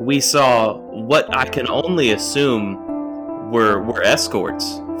 We saw what I can only assume were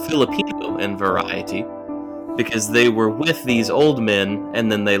escorts, Filipino in variety, because they were with these old men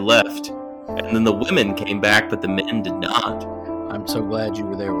and then they left. And then the women came back, but the men did not. I'm so glad you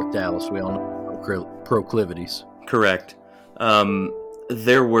were there with Dallas. We all know proclivities. Correct.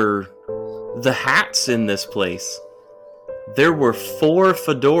 There were the hats in this place. There were 4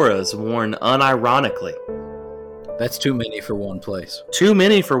 fedoras worn unironically. That's too many for one place. Too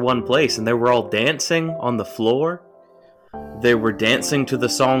many for one place, and they were all dancing on the floor. They were dancing to the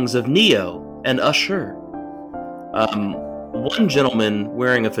songs of Neo and Usher. One gentleman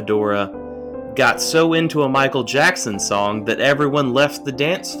wearing a fedora got so into a Michael Jackson song that everyone left the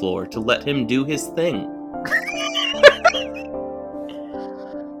dance floor to let him do his thing.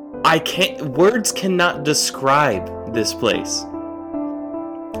 Words cannot describe this place.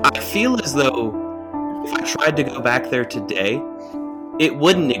 I feel as though if I tried to go back there today, it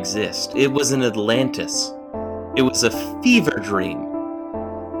wouldn't exist. It was an Atlantis. It was a fever dream.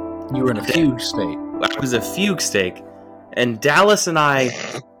 You were in a fugue state. I was a fugue state. And Dallas and I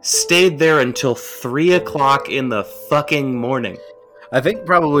stayed there until 3 o'clock in the fucking morning. I think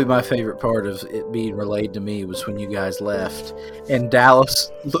probably my favorite part of it being relayed to me was when you guys left, and Dallas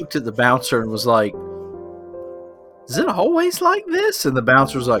looked at the bouncer and was like, "Is it always like this?" And the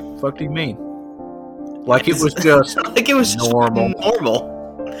bouncer was like, "Fuck do you mean?" Like it was just like it was normal. Just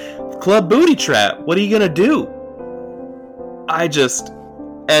normal. Club Booty Trap. What are you gonna do?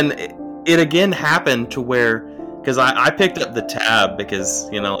 And it again happened to where, because I picked up the tab because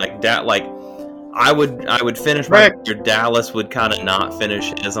I would finish my beer. Dallas would kind of not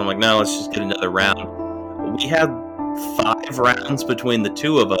finish his. I'm like, no, let's just get another round. We had 5 rounds between the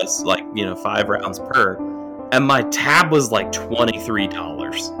two of us, 5 rounds per, and my tab was like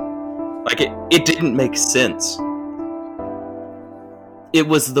 $23. Like it didn't make sense. It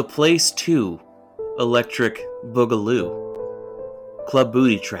was the place too, Electric Boogaloo, Club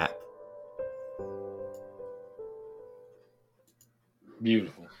Booty Trap.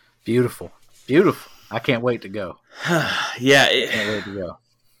 Beautiful. Beautiful. Beautiful. I can't wait to go. Yeah. Can't wait to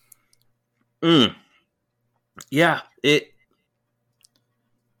go. Yeah.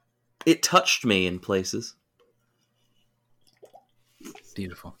 It touched me in places.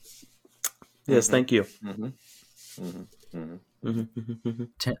 Beautiful. Yes, thank you.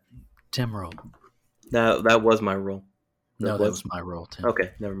 Tim roll. That was my roll. That was my roll, Tim. Okay,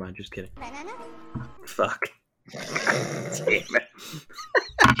 never mind. Just kidding. Fuck. Damn it.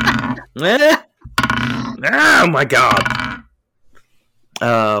 Oh my god.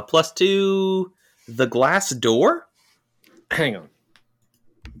 +2, the glass door. Hang on.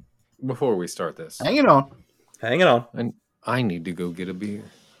 Before we start this, Hang it on. and I need to go get a beer.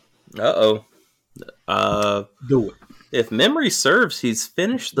 Uh-oh. Do it. If memory serves, he's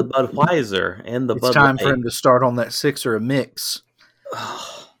finished the Budweiser and the Bud It's time Light. for him to start on that 6 or a mix.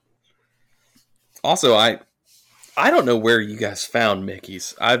 Also, I don't know where you guys found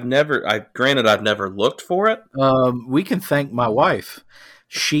Mickey's. I've never looked for it. We can thank my wife.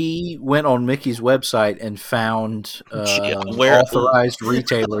 She went on Mickey's website and found authorized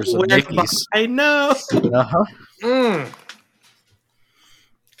retailers of Mickey's. I know. Uh-huh.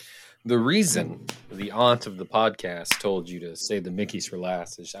 The reason the aunt of the podcast told you to save the Mickeys for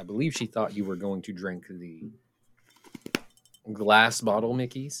last is I believe she thought you were going to drink the glass bottle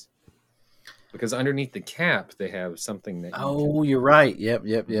Mickeys. Because underneath the cap, they have something that. You're right. Yep.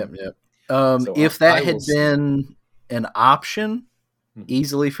 So if that had been an option,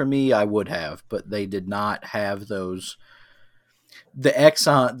 easily for me, I would have. But they did not have those. The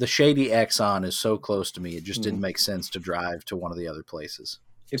shady Exxon is so close to me. It just didn't make sense to drive to one of the other places.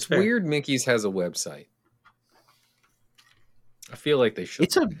 It's weird. Mickey's has a website. I feel like they should.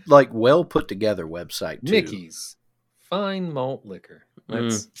 It's a well put together website too. Mickey's fine malt liquor.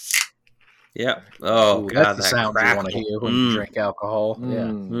 Yeah. Oh, God, that's the sound you want to hear when you drink alcohol.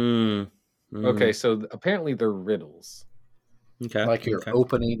 Yeah. Okay, so apparently they're riddles. Okay. Like you're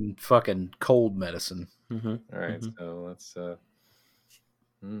opening fucking cold medicine. All right, so let's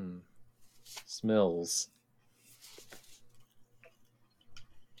smells.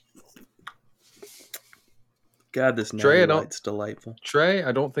 God, this light's delightful. Trey,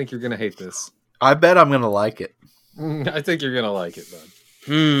 I don't think you're gonna hate this. I bet I'm gonna like it. I think you're gonna like it, bud.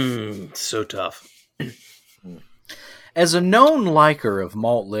 So tough. As a known liker of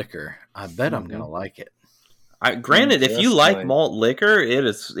malt liquor, I bet I'm gonna like it. Granted, if you like malt liquor,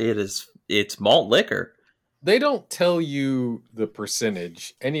 it's malt liquor. They don't tell you the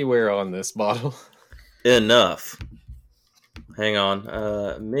percentage anywhere on this bottle. Enough. Hang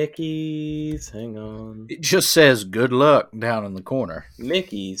on. Mickey's. Hang on. It just says good luck down in the corner.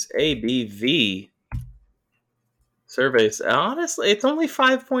 Mickey's ABV. Surveys. Honestly, it's only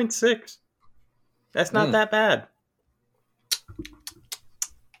 5.6. That's not that bad.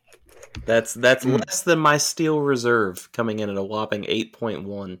 That's less than my Steel Reserve coming in at a whopping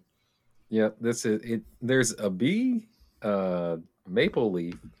 8.1. Yep, this is it. There's a bee, maple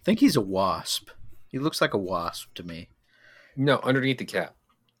leaf. I think he's a wasp. He looks like a wasp to me. No, underneath the cap.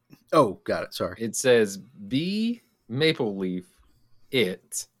 Oh, got it. Sorry. It says bee, maple leaf,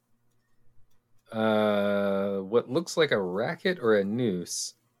 it. What looks like a racket or a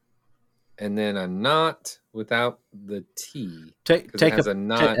noose, and then a knot without the T. Take a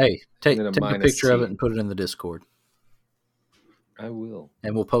picture of it and put it in the Discord. I will,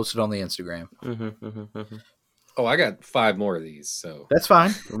 and we'll post it on the Instagram. Oh, I got 5 more of these, so that's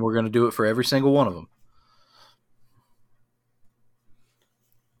fine. And we're going to do it for every single one of them.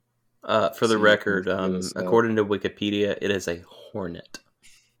 For the record, according to Wikipedia, it is a hornet.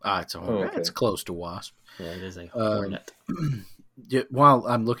 It's a hornet. Okay. It's close to wasp. Yeah, it is a hornet. While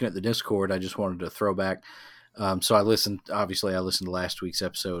I'm looking at the Discord, I just wanted to throw back. So I listened to last week's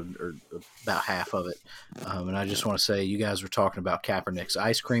episode, or about half of it. And I just want to say, you guys were talking about Kaepernick's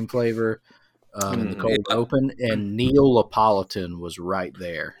ice cream flavor in the cold open, and Neapolitan was right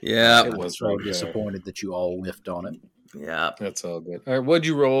there. Yeah. It was so disappointed that you all whiffed on it. Yeah. That's all good. All right, what'd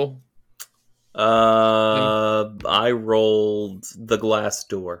you roll? I rolled the glass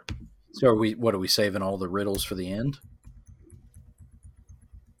door. So what are we saving all the riddles for the end?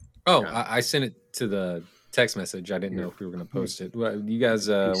 Oh, yeah. I sent it to the text message. I didn't know if we were going to post it. Well, you guys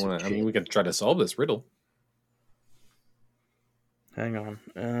want to? I mean, we could try to solve this riddle. Hang on.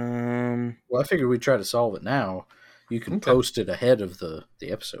 Well, I figured we'd try to solve it now. You can post it ahead of the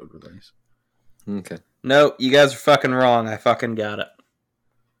episode release. Okay. No, you guys are fucking wrong. I fucking got it.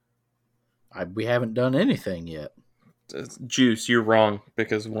 We haven't done anything yet. Juice, you're wrong,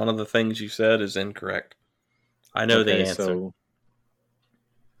 because one of the things you said is incorrect. I know the answer. So...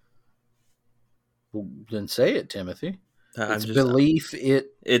 Well, then say it, Timothy. It's believe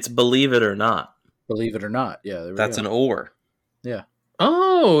it or not. Believe it or not. Yeah, that's an or. Yeah.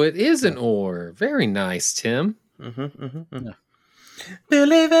 Oh, it is an or. Very nice, Tim. Yeah.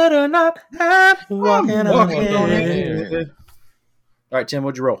 Believe it or not, I'm walking on air. All right, Tim,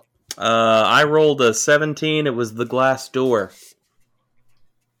 what'd you roll? I rolled a 17. It was the glass door.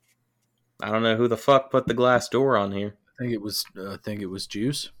 I don't know who the fuck put the glass door on here. I think it was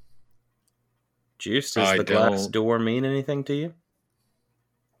Juice. Juice, does the glass door mean anything to you?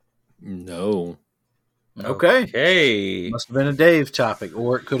 No. Okay. Must have been a Dave topic,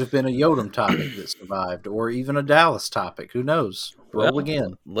 or it could have been a Yodem topic that survived, or even a Dallas topic. Who knows? Roll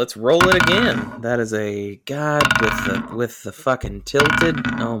again. Let's roll it again. That is a god with the fucking tilted.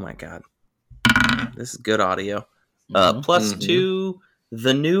 Oh my god. This is good audio. Plus 2,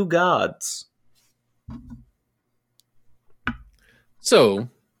 the new gods. So,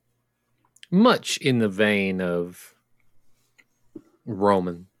 much in the vein of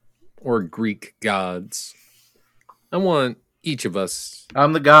Roman or Greek gods, I want each of us.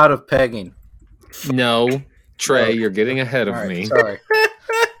 I'm the god of pegging. No, Trey, you're getting ahead of me. Sorry.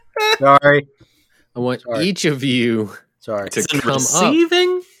 I want each of you to come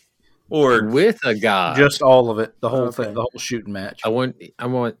receiving up or with a god. Just all of it, the whole thing, the whole shooting match. I want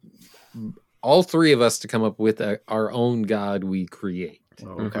all three of us to come up with our own god we create.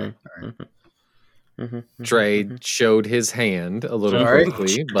 Okay. All right. Trey showed his hand a little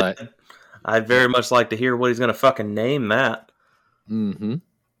quickly, but I'd very much like to hear what he's going to fucking name that. Mm-hmm.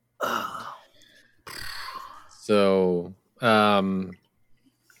 So, I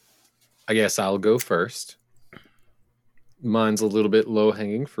guess I'll go first. Mine's a little bit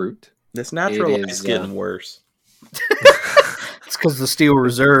low-hanging fruit. This natural light's getting worse. It's because the Steel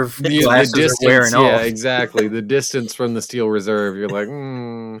Reserve glasses are wearing off. Yeah, exactly. The distance from the Steel Reserve, you're like,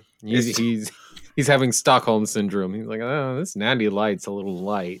 he's having Stockholm syndrome. He's like, oh, this natty light's a little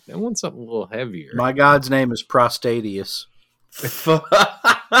light. I want something a little heavier. My god's name is Prostadius. Fuck.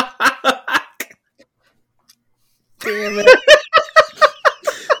 Damn it.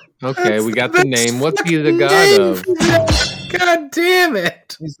 Okay, we got the name. What's he the god of? God damn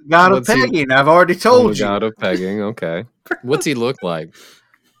it. He's the god of pegging. I've already told you. The god of pegging, okay. What's he look like?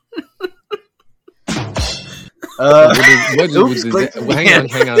 Hang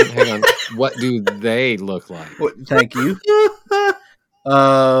on. What do they look like? Thank you.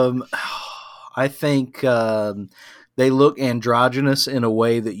 I think they look androgynous in a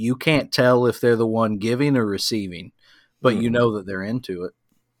way that you can't tell if they're the one giving or receiving, but you know that they're into it.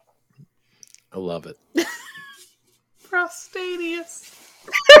 I love it. Prostadius.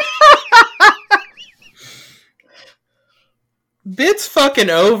 Bit's fucking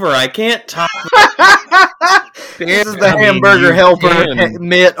over. I can't talk. This is the hamburger helper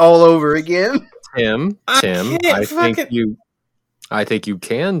mitt all over again. Tim, I think you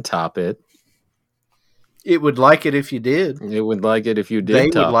can top it. It would like it if you did. It would like it if you did.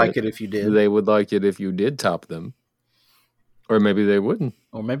 They would like it if you did. They would like it if you did top them. Or maybe they wouldn't.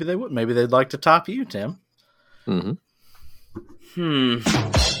 Or maybe they would. Maybe they'd like to top you, Tim. Mm-hmm.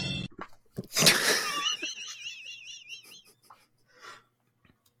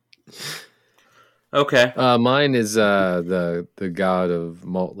 Okay. Mine is the god of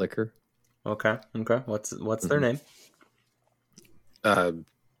malt liquor. Okay. What's their name?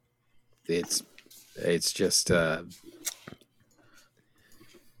 It's just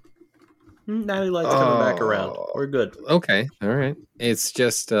Natty Light's coming back around. We're good. Okay. All right. It's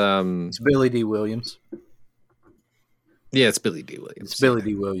just it's Billy D. Williams. Yeah, it's Billy D. Williams. It's Billy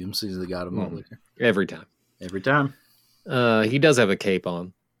D. Williams. He's the god of malt liquor. Every time. He does have a cape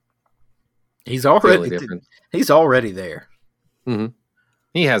on. He's already there. Mm-hmm.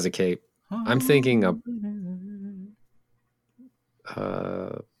 He has a cape. I'm thinking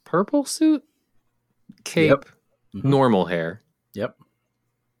a purple suit, cape, normal hair. Yep.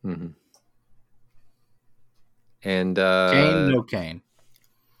 Mm-hmm. And cane, no cane.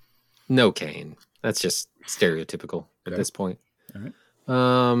 No cane. That's just stereotypical at this point. All right.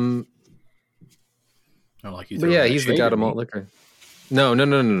 I like you. But yeah, he's the god of malt liquor. No.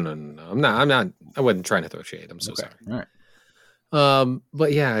 I'm not. I wasn't trying to throw shade. I'm so sorry. All right.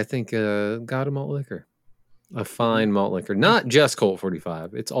 But yeah, I think god of malt liquor, a fine malt liquor, not just Colt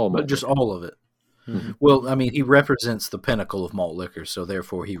 45. It's all malt, but just liquor. all of it. Mm-hmm. Well, I mean, he represents the pinnacle of malt liquor, so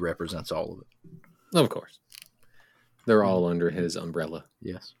therefore he represents all of it. Of course, they're all under his umbrella.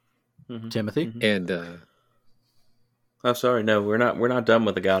 Yes, Timothy and. Oh, sorry. No, we're not done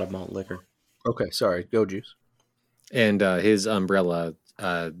with the god of malt liquor. Okay, sorry. Go Juice. And his umbrella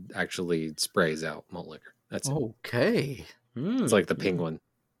actually sprays out malt liquor. That's okay. It's like the penguin.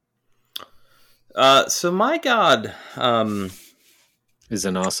 So my god is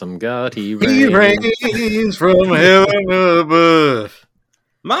an awesome god. He reigns from heaven above.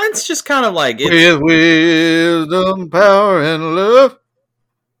 Mine's just kind of like with wisdom, power, and love.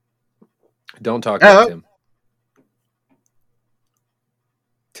 Don't talk about Tim.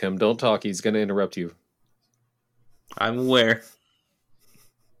 Tim, don't talk. He's going to interrupt you. I'm aware.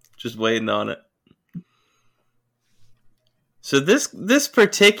 Just waiting on it. So this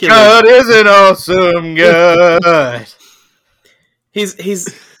particular God is an awesome God.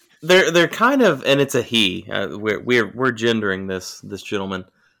 they're kind of, and it's a he. We're gendering this gentleman.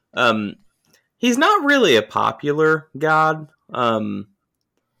 He's not really a popular god.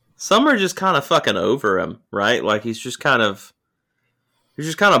 Some are just kind of fucking over him, right? Like he's just kind of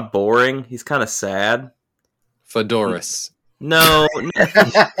boring. He's kind of sad. Fedoris. No,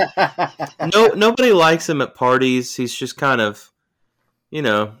 nobody likes him at parties. He's just kind of,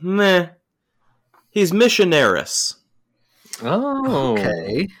 meh. He's missionaris. Oh,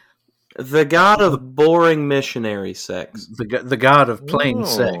 okay. The god of boring missionary sex. The god of plain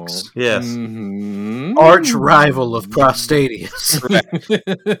sex. Yes. Mm-hmm. Arch rival of Prostadius.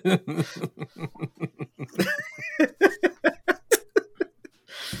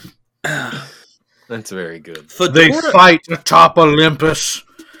 That's very good. They fight atop Olympus,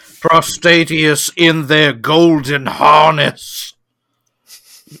 Prostadius in their golden harness.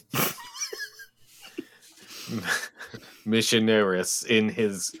 Missionaris in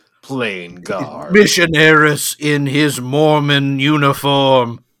his plain garb. Missionaris in his Mormon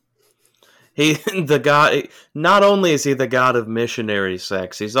uniform. The god. Not only is he the god of missionary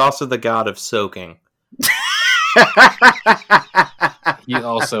sex, he's also the god of soaking. He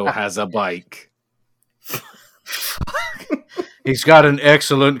also has a bike. He's got an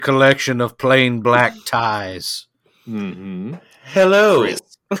excellent collection of plain black ties. Mm-hmm. Hello.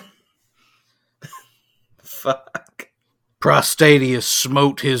 Fuck. Prostadius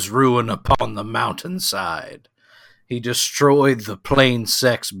smote his ruin upon the mountainside. He destroyed the plain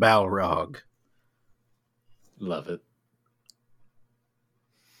sex Balrog. Love it.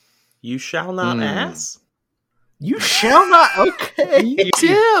 You shall not ass? You shall not. Okay.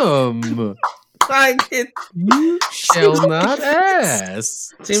 Tim! You shall not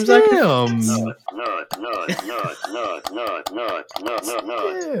ask. Seems like Tim.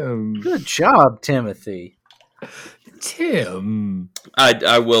 Good job, Timothy. Tim.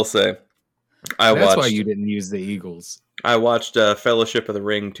 I will say, That's why you didn't use the Eagles. I watched Fellowship of the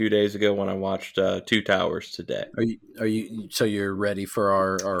Ring 2 days ago when I watched Two Towers today. Are you? So you're ready for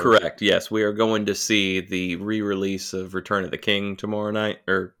our? Correct. Yes, we are going to see the re-release of Return of the King tomorrow night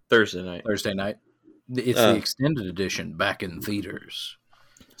or Thursday night. Thursday night. It's the extended edition back in theaters.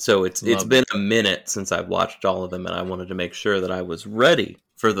 So it's been a minute since I've watched all of them, and I wanted to make sure that I was ready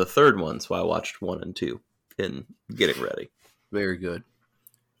for the third one, so I watched 1 and 2 and getting ready. Very good.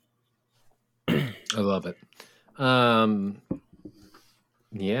 I love it.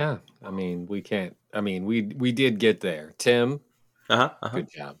 Yeah, I mean, we can't. I mean, we did get there. Tim, good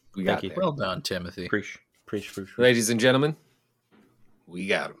job. We got there. Well done, Timothy. Preach. Ladies and gentlemen, we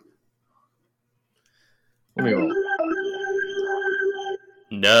got him. Let me roll.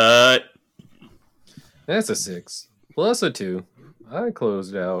 Nut. That's a 6 plus a 2. I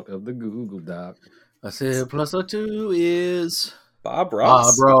closed out of the Google Doc. I said plus a 2 is Bob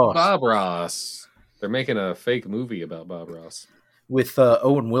Ross. Bob Ross. They're making a fake movie about Bob Ross with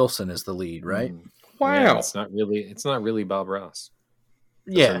Owen Wilson as the lead, right? Wow. Yeah, it's not really Bob Ross.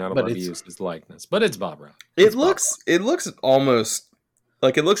 Yeah, they're not about to use his likeness, but it's Bob Ross. It looks almost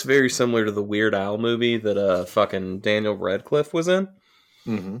like it looks very similar to the Weird Al movie that fucking Daniel Radcliffe was in,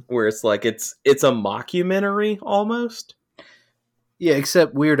 where it's like it's a mockumentary almost. Yeah,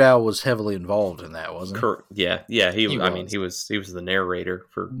 except Weird Al was heavily involved in that, wasn't he? Yeah. He was the narrator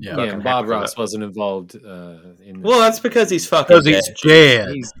for. Yeah, Bob Ross wasn't involved in. Well, that's because he's fucking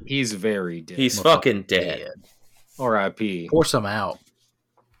dead. He's very dead. He's fucking dead. R.I.P. Pour some out.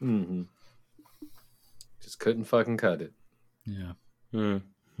 Mm-hmm. Just couldn't fucking cut it. Yeah.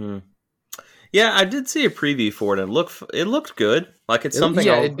 Mm-hmm. Yeah, I did see a preview for it. And it looked good. Like it's something.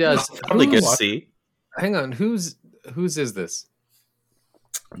 Yeah, it does. Probably good to see. Hang on, whose is this?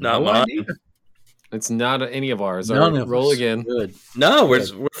 Not mine. It's not any of ours. None of roll us. Again. Good. No, we're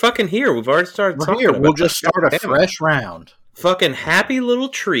fucking here. We've already started talking about We'll just start a fresh round. Fucking happy little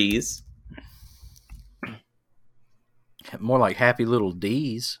trees. More like happy little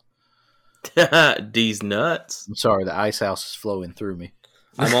D's. D's nuts. I'm sorry, the ice house is flowing through me.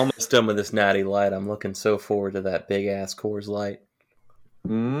 I'm almost done with this natty light. I'm looking so forward to that big ass Coors Light.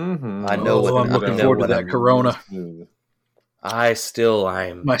 Mm-hmm. I know I'm looking forward to that Corona. My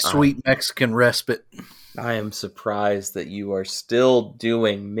sweet Mexican respite. I am surprised that you are still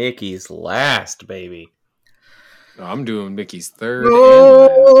doing Mickey's last, baby. I'm doing Mickey's third.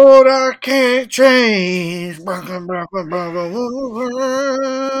 Lord, I can't change. No,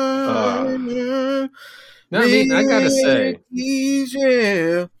 I mean, I gotta say,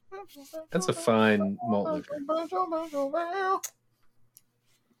 yeah. that's a fine malt liquor.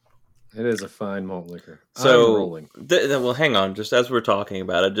 It is a fine malt liquor. So, I'm rolling. Well, hang on. Just as we're talking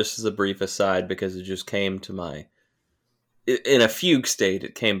about it, just as a brief aside, because it just came to in a fugue state,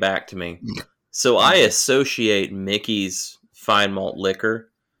 it came back to me. So I associate Mickey's fine malt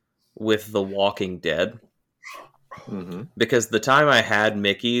liquor with The Walking Dead. Mm-hmm. Because the time I had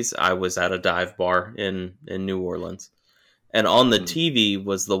Mickey's, I was at a dive bar in New Orleans. And on the TV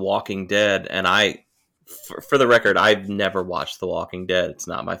was The Walking Dead. And for the record, I've never watched The Walking Dead. It's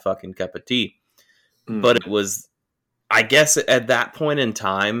not my fucking cup of tea. But it was, I guess at that point in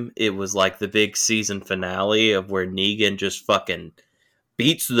time, it was like the big season finale of where Negan just fucking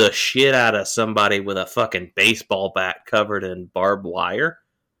beats the shit out of somebody with a fucking baseball bat covered in barbed wire.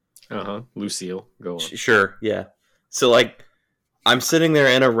 Lucille, go on. Sure, yeah. So, like, I'm sitting there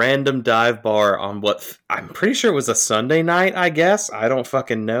in a random dive bar on what I'm pretty sure it was a Sunday night, I guess. I don't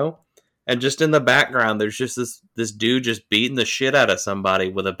fucking know. And just in the background, there's just this dude just beating the shit out of somebody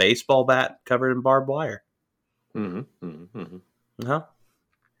with a baseball bat covered in barbed wire.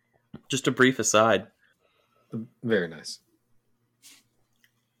 Just a brief aside. Very nice.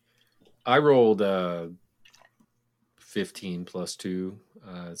 I rolled 15 plus 2.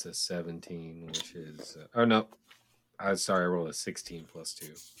 It's a 17, which is... I rolled a 16 plus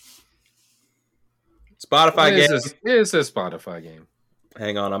 2. Spotify game. It's a Spotify game.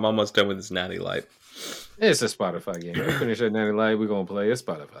 Hang on, I'm almost done with this Natty Light. It's a Spotify game. We finish that Natty Light, we're going to play a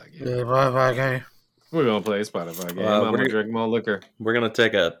Spotify game. Spotify game. We're going to play a Spotify game. I'm going to drink more liquor. We're going to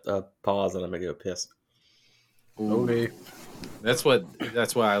take a pause and I'm going to go piss. Ooh. Okay. That's why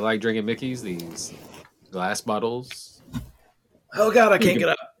I like drinking Mickey's, these glass bottles. Oh God, I can't get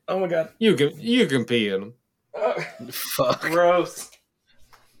up. Oh my God. You can pee in them. Fuck. Gross.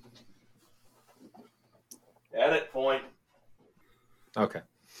 Edit point. Okay.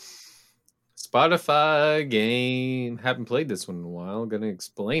 Spotify game. Haven't played this one in a while. Gonna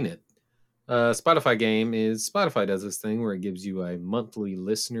explain it. Spotify game is Spotify does this thing where it gives you a monthly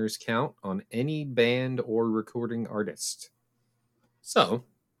listeners count on any band or recording artist. So,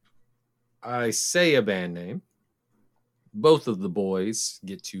 I say a band name. Both of the boys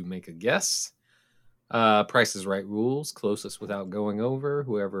get to make a guess. Price is Right rules. Closest without going over.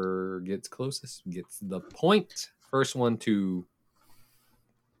 Whoever gets closest gets the point. First one to...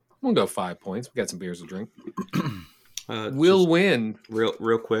 We'll go 5 points. We got some beers to drink. We'll win.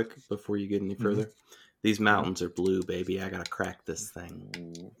 Real quick before you get any further. These mountains are blue, baby. I gotta crack this thing.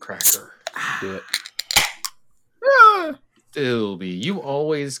 Ooh, cracker. Do it. Philby, you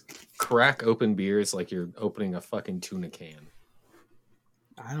always crack open beers like you're opening a fucking tuna can.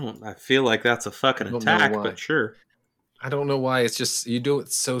 I feel like that's a fucking attack, but sure. I don't know why. It's just you do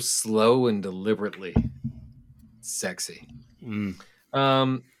it so slow and deliberately. Sexy.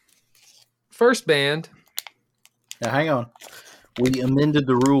 First band. Now, hang on. We amended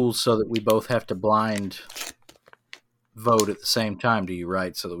the rules so that we both have to blind vote at the same time to you,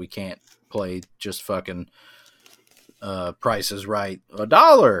 right? So that we can't play just fucking Price is Right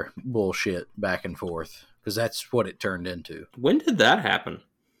 $1 bullshit back and forth, because that's what it turned into. When did that happen?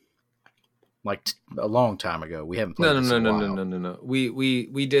 Like a long time ago. We haven't played No.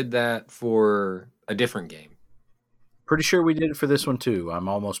 We did that for a different game. Pretty sure we did it for this one too. I'm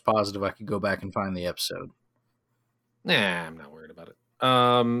almost positive I could go back and find the episode. Nah, I'm not worried about it.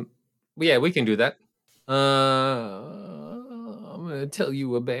 Yeah, we can do that. I'm gonna tell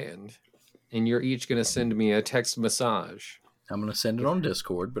you a band, and you're each gonna send me a text massage. I'm gonna send it on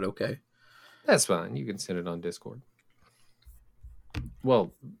Discord, but okay. That's fine. You can send it on Discord.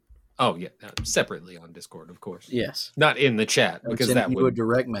 Well, separately on Discord, of course. Yes, not in the chat, because that would a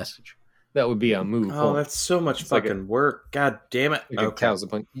direct message. That would be a move. Oh, that's so much fucking work. God damn it. Okay.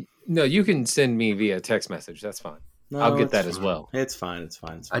 No, you can send me via text message. That's fine. No, I'll get that as well. It's fine.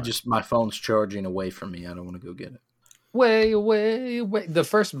 My phone's charging away from me. I don't want to go get it. Way. The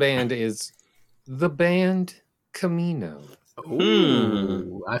first band is the band Camino.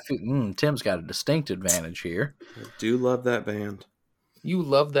 Ooh, I feel Tim's got a distinct advantage here. I do love that band. You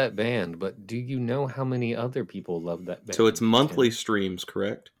love that band, but do you know how many other people love that band? So it's monthly streams,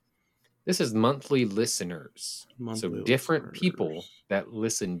 correct? This is monthly listeners. Different people that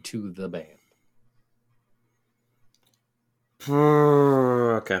listen to the band.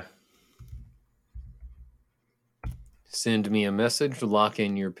 Okay. Send me a message. Lock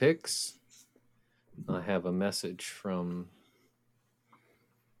in your picks. I have a message from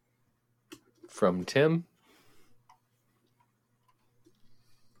Tim.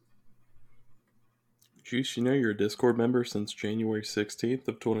 Juice, you know you're a Discord member since January 16th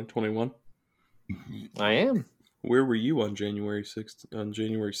of 2021? I am. Where were you on January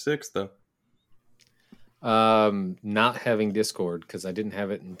 6th, though? Not having Discord, because I didn't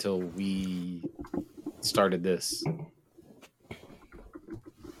have it until we started this.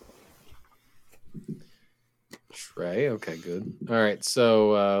 Trey, okay, good. All right,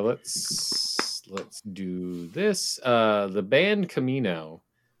 so let's do this. The band Camino.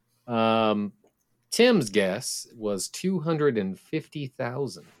 Tim's guess was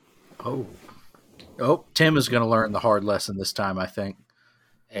 250,000. Oh, Tim is going to learn the hard lesson this time, I think.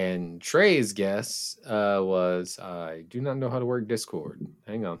 And Trey's guess was, I do not know how to work Discord.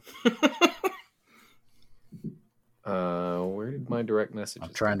 Hang on. Where did my direct message?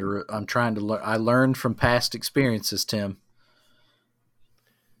 I'm trying to learn. I learned from past experiences, Tim.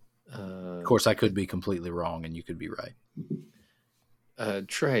 course, I could be completely wrong, and you could be right.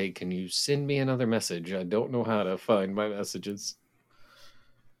 Trey, can you send me another message? I don't know how to find my messages.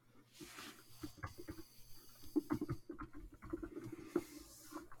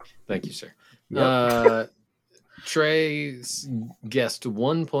 Thank you, sir. Yep. Trey's guessed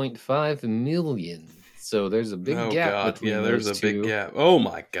 1.5 million. So there's a big gap between those two. Big gap. Oh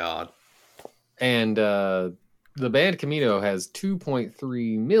my god. And the band Camino has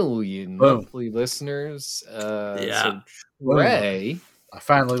 2.3 million monthly listeners. So Trey, I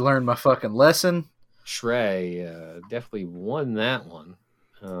finally learned my fucking lesson. Trey definitely won that one.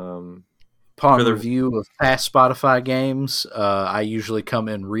 Upon review of past Spotify games, I usually come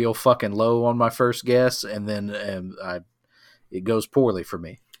in real fucking low on my first guess, and then it goes poorly for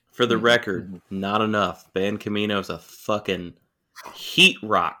me. For the record, not enough. Band Camino's a fucking heat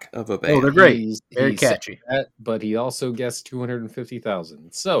rock of a band. Oh, they're great. Very catchy. But he also guessed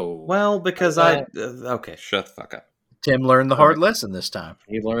 250,000. So, well, because okay, shut the fuck up. Tim learned the hard lesson this time.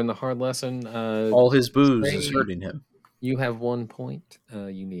 He learned the hard lesson. All his booze is hurting him. You have 1 point.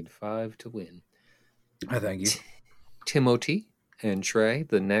 You need 5 to win. I thank you. Timothy and Trey,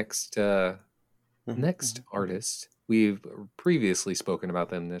 the next artist. We've previously spoken about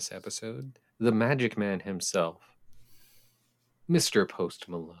them this episode. The Magic Man himself, Mr. Post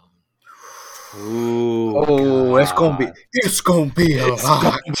Malone. Ooh, it's gonna be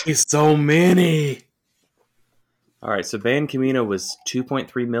so many. All right, so Band Camino was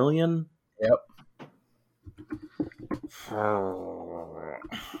 2.3 million. Yep.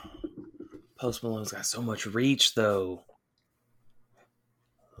 Post Malone's got so much reach, though.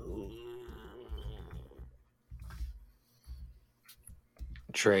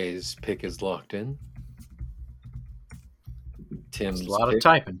 Trey's pick is locked in. Tim's a lot of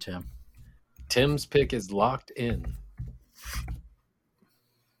typing, Tim. Tim's pick is locked in.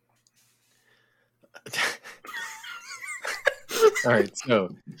 All right,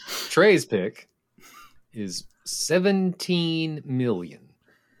 so Trey's pick is 17 million.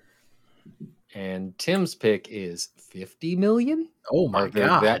 And Tim's pick is 50 million? Oh my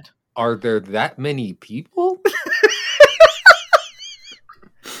god. Are there that many people?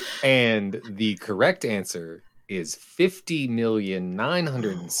 And the correct answer is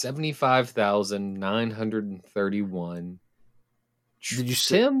 50,975,931. Did you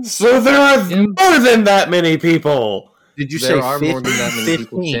say Tim? So there are more than that many people. Did you say there are 50, more than that many 15.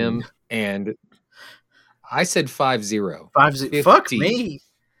 People, Tim? And I said 50. 50. Fuck me.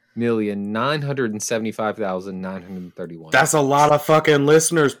 1,975,931. That's a lot of fucking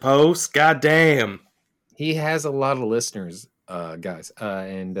listeners, Post. God damn. He has a lot of listeners, guys.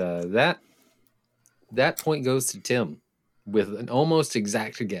 And that point goes to Tim with an almost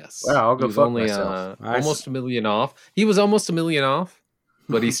exact guess. Wow, I'll go fuck myself. Almost $1 million off. He was almost $1 million off,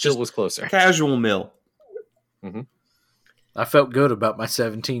 but he still was closer. Casual mill. Mm-hmm. I felt good about my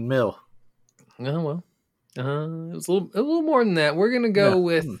 17 mil. Oh, well. It was a little more than that. We're gonna go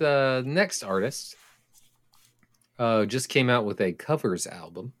with next artist. Just came out with a covers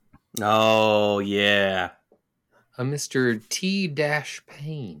album. Oh yeah, a Mr.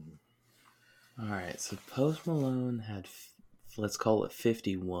 T-Pain. All right, so Post Malone had, let's call it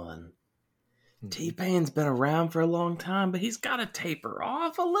 51. Mm-hmm. T-Pain's been around for a long time, but he's got to taper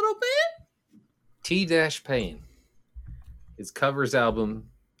off a little bit. T-Pain. His covers album.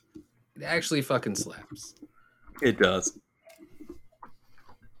 It actually fucking slaps. It does.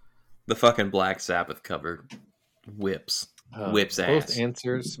 The fucking Black Sabbath cover whips ass.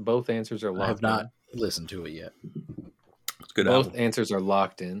 Both answers are locked in. I have not listened to it yet. It's good. Both answers are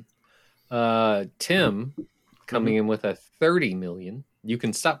locked in. Tim coming in with a 30 million. You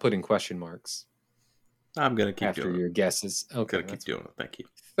can stop putting question marks. I'm gonna keep after doing your it. guesses. Okay, gonna keep doing it. Thank you.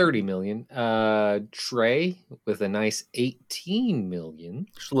 30 million. Trey with a nice 18 million.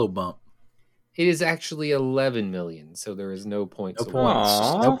 Just a little bump. It is actually 11 million, so there is no points.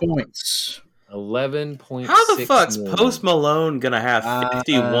 No points. 11.6. How the fuck's Post Malone gonna have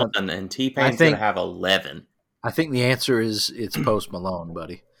 51 and T-Pain's gonna have 11? I think the answer is it's Post Malone,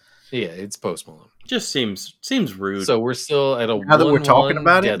 buddy. Yeah, it's Post Malone. Just seems rude. So we're still at a now that we're talking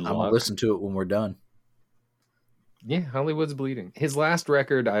about deadlock. I'm gonna listen to it when we're done. Yeah, Hollywood's bleeding. His last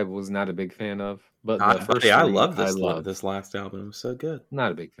record, I was not a big fan of, but I love this. This last album. It was so good.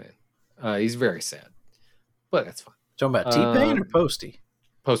 Not a big fan. He's very sad, but that's fine. Talking about T-Pain or Posty?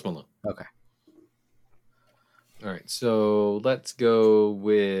 Post Malone. Okay. All right, so let's go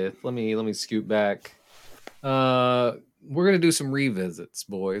with. Let me scoot back. We're gonna do some revisits,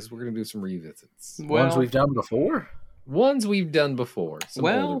 boys. We're gonna do some revisits. Ones we've done before. Some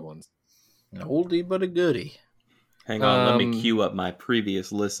older ones. An oldie but a goodie. Hang on, let me queue up my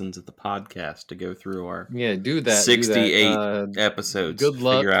previous listens of the podcast to go through our do that 68 episodes. Good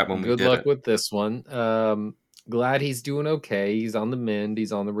luck. Figure out when good luck with this one. Glad he's doing okay. He's on the mend.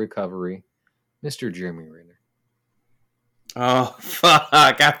 He's on the recovery. Mr. Jeremy Renner. Oh fuck!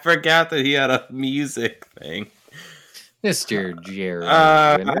 I forgot that he had a music thing. Mr. Jeremy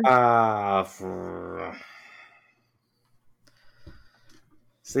Renner.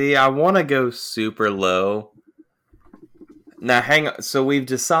 See, I want to go super low. Now, hang on. So we've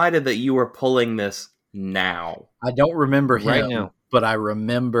decided that you are pulling this now. I don't remember him right now, but I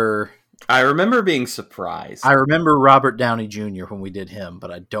remember being surprised. I remember Robert Downey Jr. when we did him,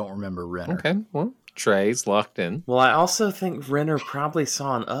 but I don't remember Renner. Okay, well, Trey's locked in. Well, I also think Renner probably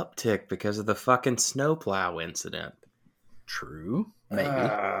saw an uptick because of the fucking snowplow incident. True, maybe.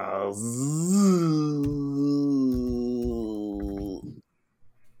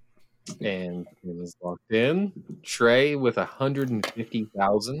 And it was locked in. Trey with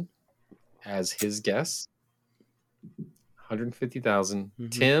 150,000 as his guess. 150,000. Mm-hmm.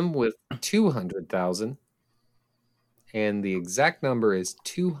 Tim with 200,000. And the exact number is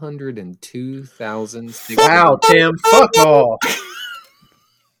 202,000. Wow, Tim, fuck off.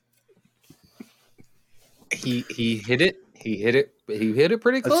 He hit it. He hit it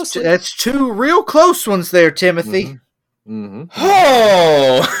pretty closely. That's two real close ones there, Timothy. Mm-hmm.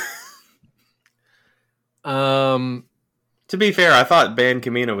 Oh. To be fair, I thought Ban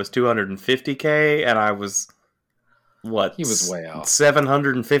Camino was 250K, and I was what? He was way off.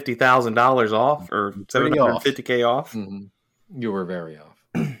 $750,000 off, or 750K off. Mm-hmm. You were very off.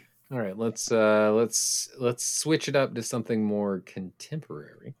 All right, let's switch it up to something more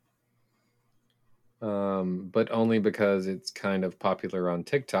contemporary. But only because it's kind of popular on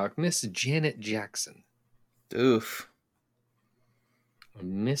TikTok. Miss Janet Jackson. Oof.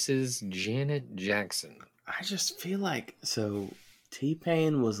 Mrs. Janet Jackson. I just feel like, so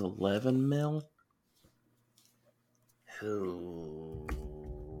T-Pain was 11 mil? Oh,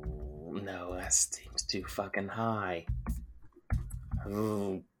 no, that seems too fucking high.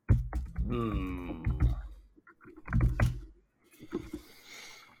 Oh.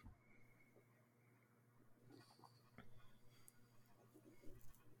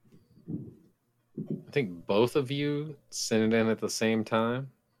 I think both of you sent it in at the same time.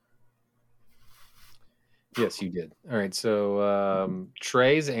 Yes, you did. All right, so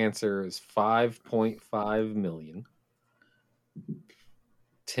Trey's answer is 5.5 million.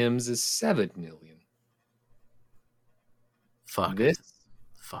 Tim's is 7 million. Fuck.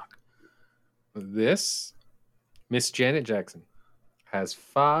 This Miss Janet Jackson has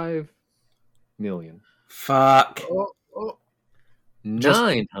 5 million. Fuck.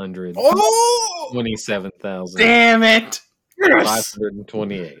 927,000. Damn it.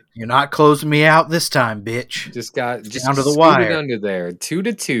 528. You're not closing me out this time, bitch. Just down to the wire. Under there.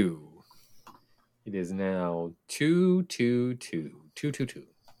 2-2. It is now 2-2-2. 2-2-2.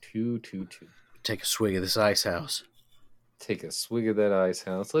 Take a swig of this ice house. Take a swig of that ice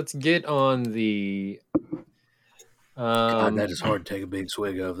house. Let's get on the. God, that is hard to take a big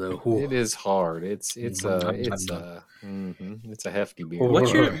swig of, though. Ooh. It is hard. It's a hefty beer.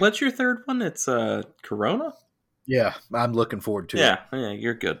 What's your third one? It's Corona. Yeah, I'm looking forward to it. Yeah,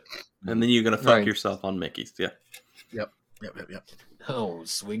 you're good. And then you're gonna fuck yourself on Mickey's. Yeah. Yep. Oh,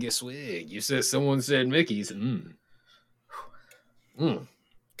 swig. You said someone said Mickey's.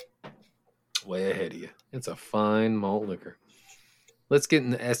 Way ahead of you. It's a fine malt liquor. Let's get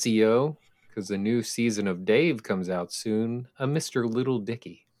in the SEO because the new season of Dave comes out soon. A Mr. Little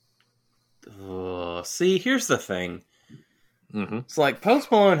Dicky. See, here's the thing. Mm-hmm. It's like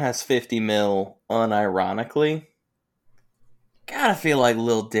Post Malone has 50 mil unironically. Gotta feel like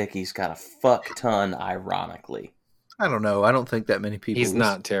Lil Dicky's got a fuck ton ironically. I don't know. I don't think that many people. He's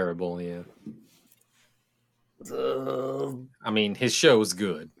not terrible, yeah. I mean, his show is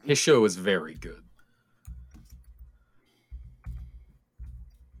good. His show is very good.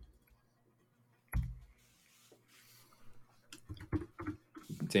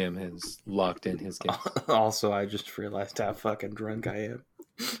 Tim has locked in his guess. Also, I just realized how fucking drunk I am.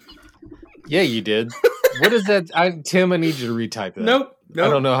 Yeah, you did. What is that? Tim, I need you to retype that. Nope. I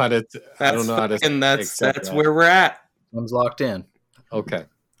don't know how to. And that's where we're at. One's locked in. Okay.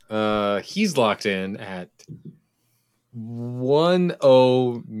 He's locked in at 10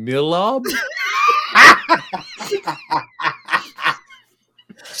 Milob.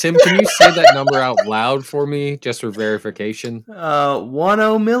 Tim, can you say that number out loud for me, just for verification? 10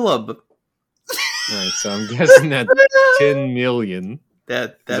 Millib. All right, so I'm guessing that 10 million.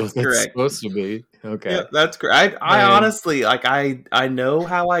 That's correct. It's supposed to be. Okay. Yeah, that's great. I honestly, like, I know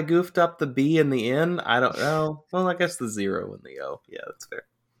how I goofed up the B and the N. I don't know. Well, I guess the 0 and the O. Yeah, that's fair.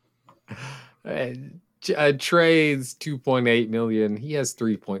 Trey's 2.8 million. He has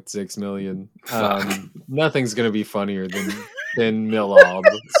 3.6 million. Nothing's going to be funnier than Milob.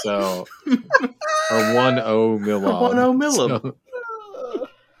 So, or 1-0 Milob. 1-0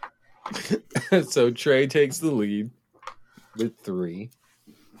 Milob. So Trey takes the lead with 3.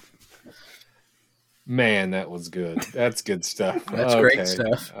 Man, that was good. That's good stuff. That's great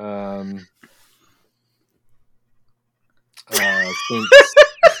stuff.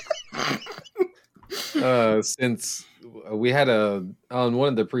 Since we had on one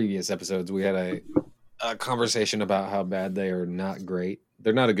of the previous episodes, we had a conversation about how bad they are. Not great.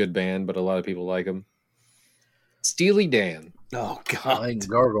 They're not a good band, but a lot of people like them. Steely Dan. Oh God! I can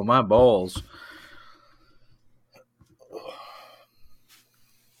gargle my balls.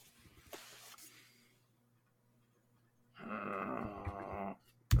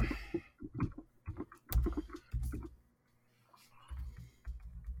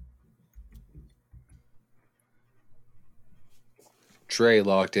 Trey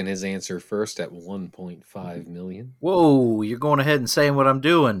locked in his answer first at 1.5 million. Whoa, you're going ahead and saying what I'm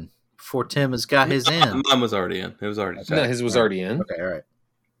doing before Tim has got his in. Mine was already in. It was already No, his was already in. Okay, all right.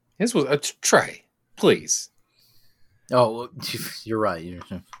 His was Trey, please. Oh, you're right.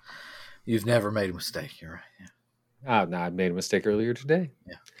 You've never made a mistake. You're right. Yeah. No, I made a mistake earlier today.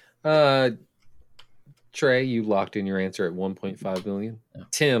 Yeah. Trey, you locked in your answer at 1.5 million. Yeah.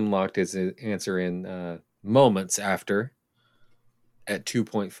 Tim locked his answer in moments after at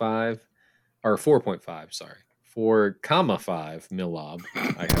 2.5 or 4.5. Sorry, 4.5 Milob.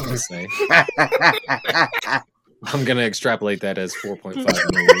 I have to say. I'm gonna extrapolate that as 4.5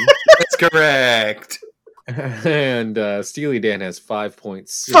 million. That's correct. And Steely Dan has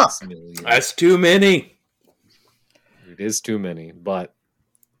 5.6 million. That's too many. It is too many, but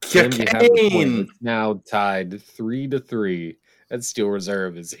Tim, you have the point. It's now tied 3-3. That Steel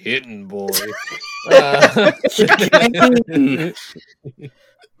Reserve is hitting, boy.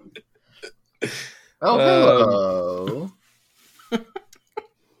 Oh, hello.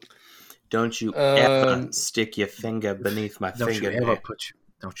 Don't you ever stick your finger beneath my finger.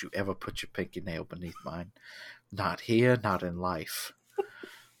 Don't you ever put your pinky nail beneath mine. Not here, not in life.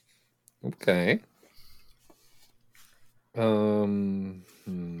 Okay. For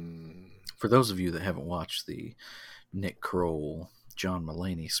those of you that haven't watched the Nick Kroll, John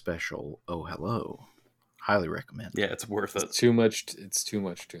Mulaney special, Oh Hello, highly recommend. Yeah, it's worth it. It's too much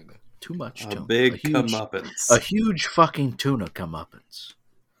tuna. Too much tuna. Big comeuppance. A huge fucking tuna comeuppance.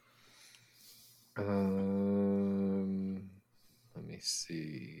 Let me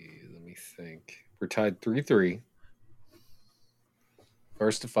see. Let me think. We're tied 3-3.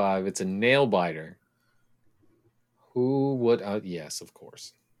 First to 5. It's a nail biter. Who would? Yes, of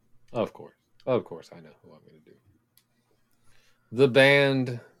course. Of course. I know who I'm going to do. The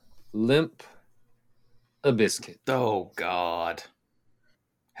band Limp Bizkit. Oh God.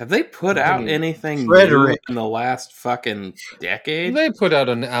 Have they put out anything Frederick new in the last fucking decade? They put out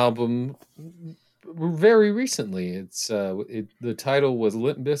an album very recently. It's the title was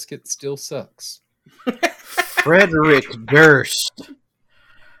Limp Bizkit Still Sucks. Frederick Durst.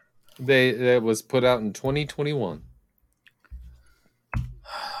 That was put out in 2021.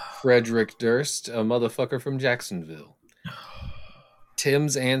 Frederick Durst, a motherfucker from Jacksonville.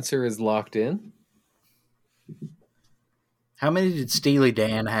 Tim's answer is locked in. How many did Steely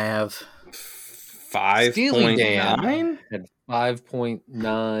Dan have? 5.9? Steely Dan had 5.9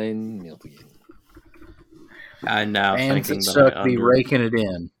 million. I'm now thinking that suck be raking it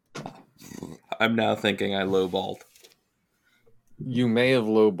in. I'm now thinking I lowballed. You may have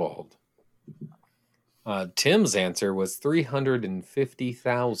lowballed. Tim's answer was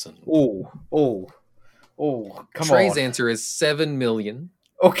 350,000. Oh, come on. Trey's answer is 7 million.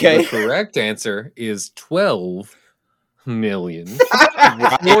 Okay. The correct answer is 12 million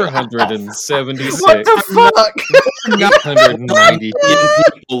 476. What the fuck? 890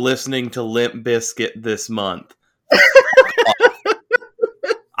 people listening to Limp Bizkit this month.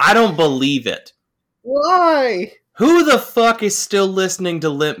 I don't believe it. Why? Who the fuck is still listening to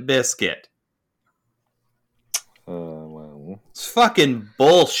Limp Bizkit? Well, it's fucking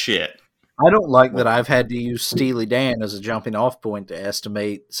bullshit. I don't like that I've had to use Steely Dan as a jumping off point to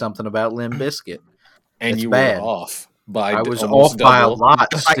estimate something about Limp Bizkit. And it's you bad. were off by I was off double. by a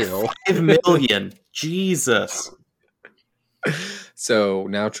lot still. Like 5 million. Jesus. So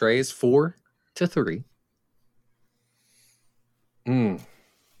now Trey is 4-3.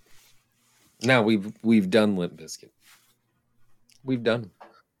 Now we've done Limp Bizkit. We've done.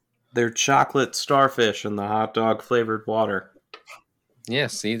 Their chocolate starfish and the hot dog flavored water. Yeah,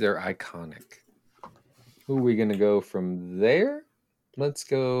 see, they're iconic. Who are we going to go from there? Let's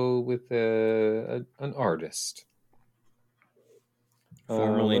go with an artist.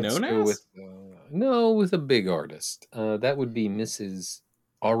 Formerly known as? With a big artist. That would be Mrs.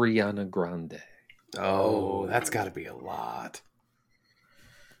 Ariana Grande. Oh, that's got to be a lot.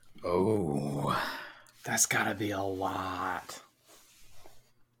 Oh, that's got to be a lot.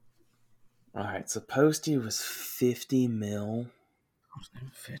 All right, so Posty was 50 mil.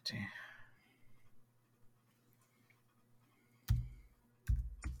 50.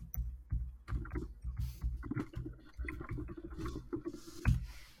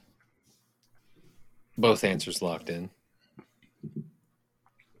 Both answers locked in.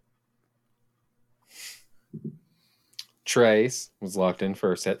 Trace was locked in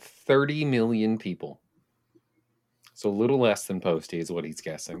first at 30 million people. So a little less than Posty is what he's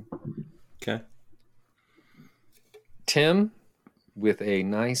guessing. Okay. Tim with a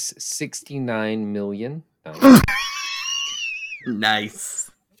nice 69 million. Nice.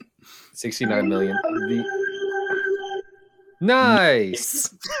 69 million.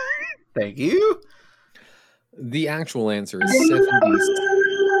 Nice. Thank you. The actual answer is 70.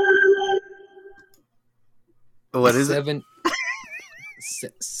 What is it?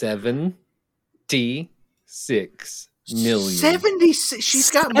 76 million. 76.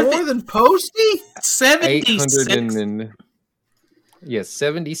 She's got more than Posty. 76. Yes,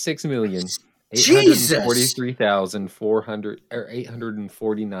 76 million. 843,400 or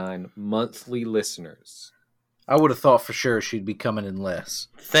 849 monthly listeners. I would have thought for sure she'd be coming in less.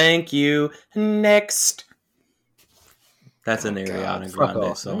 Thank you. Next. That's an Ariana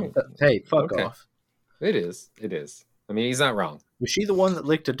Grande song. Hey, fuck off. It is. I mean, he's not wrong. Was she the one that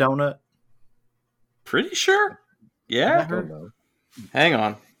licked a donut? Pretty sure. Yeah. I don't know. Hang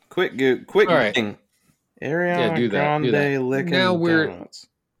on. Quick right. Thing. Ariana Grande licking now donuts.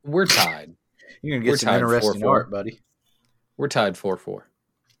 We're tied. You're going to get some interesting art, buddy. We're tied 4-4.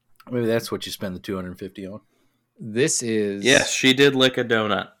 Maybe that's what you spend the $250 on. This is... Yes, she did lick a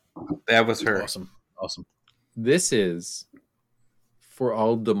donut. That was her. Awesome. This is for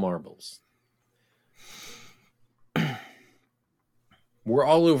all the marbles. We're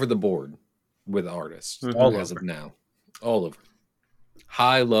all over the board with artists. Mm-hmm. All as of now. All over.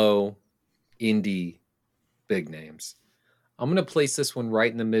 High, low, indie, big names. I'm going to place this one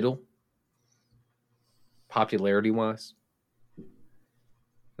right in the middle, popularity-wise. And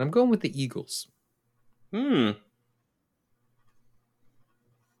I'm going with the Eagles. And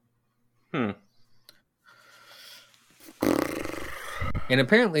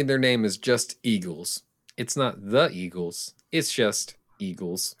apparently their name is just Eagles. It's not the Eagles. It's just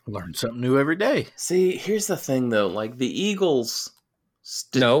Eagles. Learn something new every day. See, here's the thing, though. Like, the Eagles...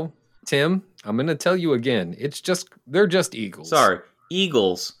 No, Tim, I'm going to tell you again. They're just Eagles. Sorry.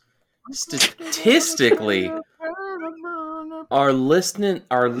 Eagles, statistically, are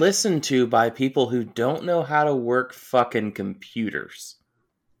listened to by people who don't know how to work fucking computers.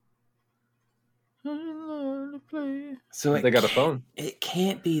 So they got a phone. It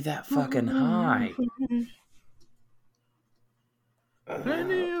can't be that fucking high.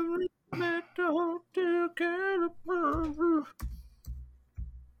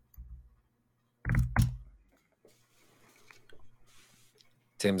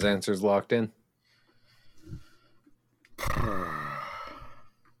 Tim's answer's locked in.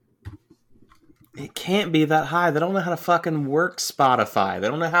 It can't be that high. They don't know how to fucking work Spotify. They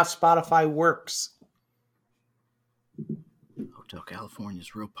don't know how Spotify works. Hotel California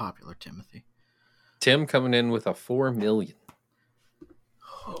is real popular, Timothy. Tim coming in with a 4 million.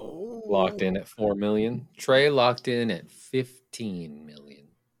 Locked in at 4 million. Trey locked in at 15 million.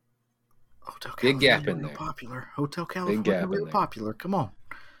 Hotel Big California gap in real there. Popular. Hotel California real popular. Come on.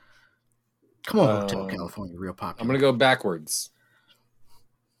 Hotel California real popular. I'm going to go backwards.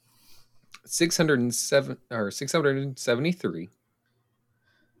 607 or 673.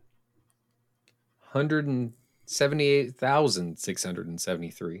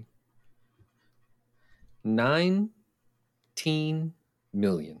 178,673. 19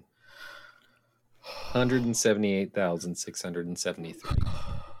 million. 178,673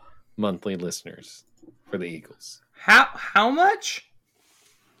 monthly listeners for the Eagles. How much?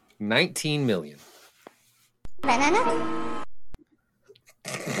 19 million. Banana?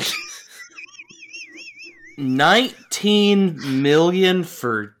 19 million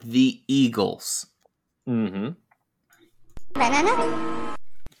for the Eagles. Mm-hmm. Banana?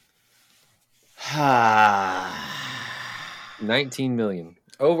 19 million.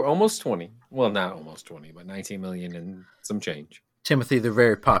 Over almost 20. Well, not almost 20, but 19 million and some change. Timothy, they're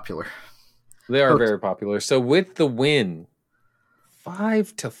very popular. They are very popular. So with the win,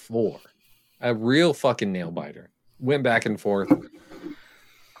 5-4, a real fucking nail biter. Went back and forth.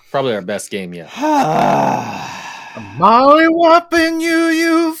 Probably our best game yet. Molly whopping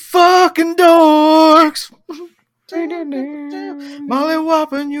you fucking dorks. Molly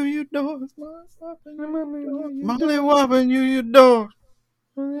whopping you dorks. Molly whopping you dorks.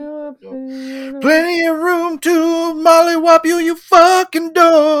 Plenty of room to molly whop you fucking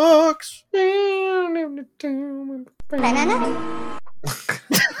dorks.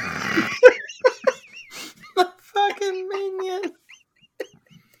 Fucking minion.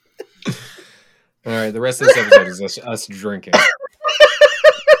 All right, the rest of this episode is us drinking.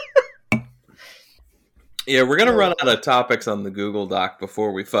 Yeah, we're gonna run out of topics on the Google Doc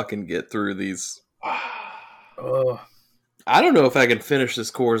before we fucking get through these. I don't know if I can finish this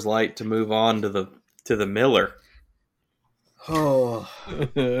Coors Light to move on to the Miller. Oh,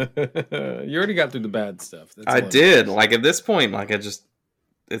 you already got through the bad stuff. I did. Like at this point, like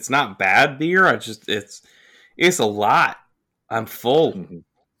it's not bad beer. It's a lot. I'm full. Mm-hmm.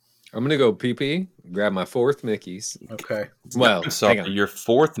 I'm gonna go pee, grab my fourth Mickey's. Okay. Well, so your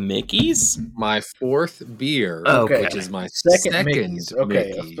fourth Mickey's? My fourth beer, which is my second Mickey's.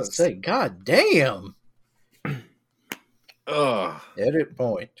 Okay, I was about to say, God damn. Edit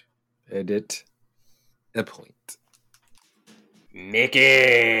point. Edit a point.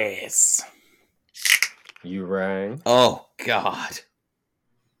 Mickey's. You rang. Oh God.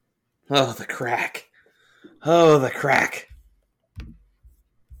 Oh, the crack. Oh, the crack.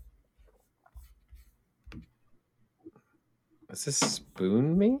 Is this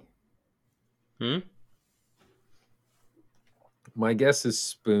spoon me? My guess is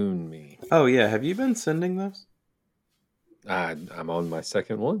spoon me. Oh yeah, have you been sending those? I'm on my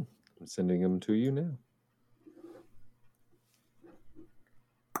second one. I'm sending them to you now.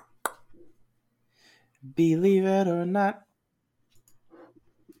 Believe it or not.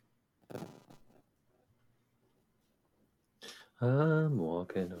 I'm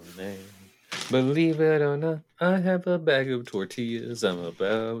walking on air. Believe it or not, I have a bag of tortillas I'm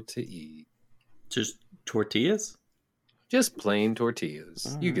about to eat. Just tortillas? Just plain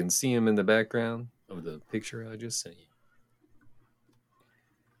tortillas. You can see them in the background of the picture I just sent you.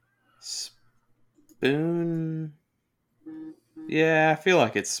 Spoon. Yeah, I feel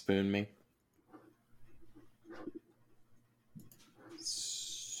like it's spoon me.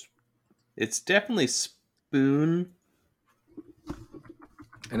 It's definitely spoon.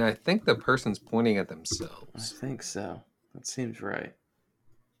 And I think the person's pointing at themselves. I think so. That seems right.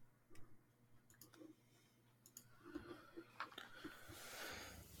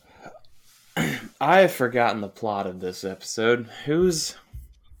 I have forgotten the plot of this episode. Whose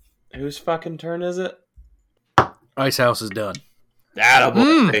fucking turn is it? Ice House is done.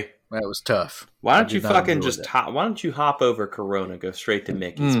 Attaboy. That was tough. Why don't you fucking just hop? Why don't you hop over Corona, go straight to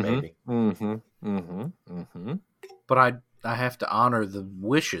Mickey's, baby? But I have to honor the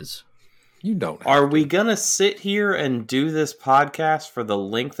wishes. You don't. Are we gonna sit here and do this podcast for the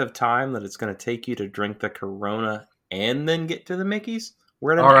length of time that it's gonna take you to drink the Corona and then get to the Mickey's?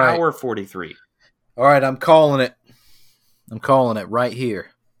 We're at an hour 43. All right, I'm calling it. I'm calling it right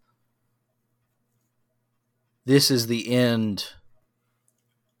here. This is the end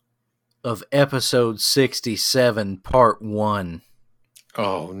of episode 67, part 1.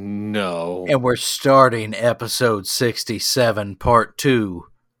 Oh, no. And we're starting episode 67, part 2,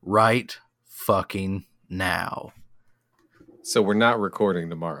 right fucking now. So we're not recording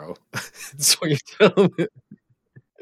tomorrow. That's what you're telling me.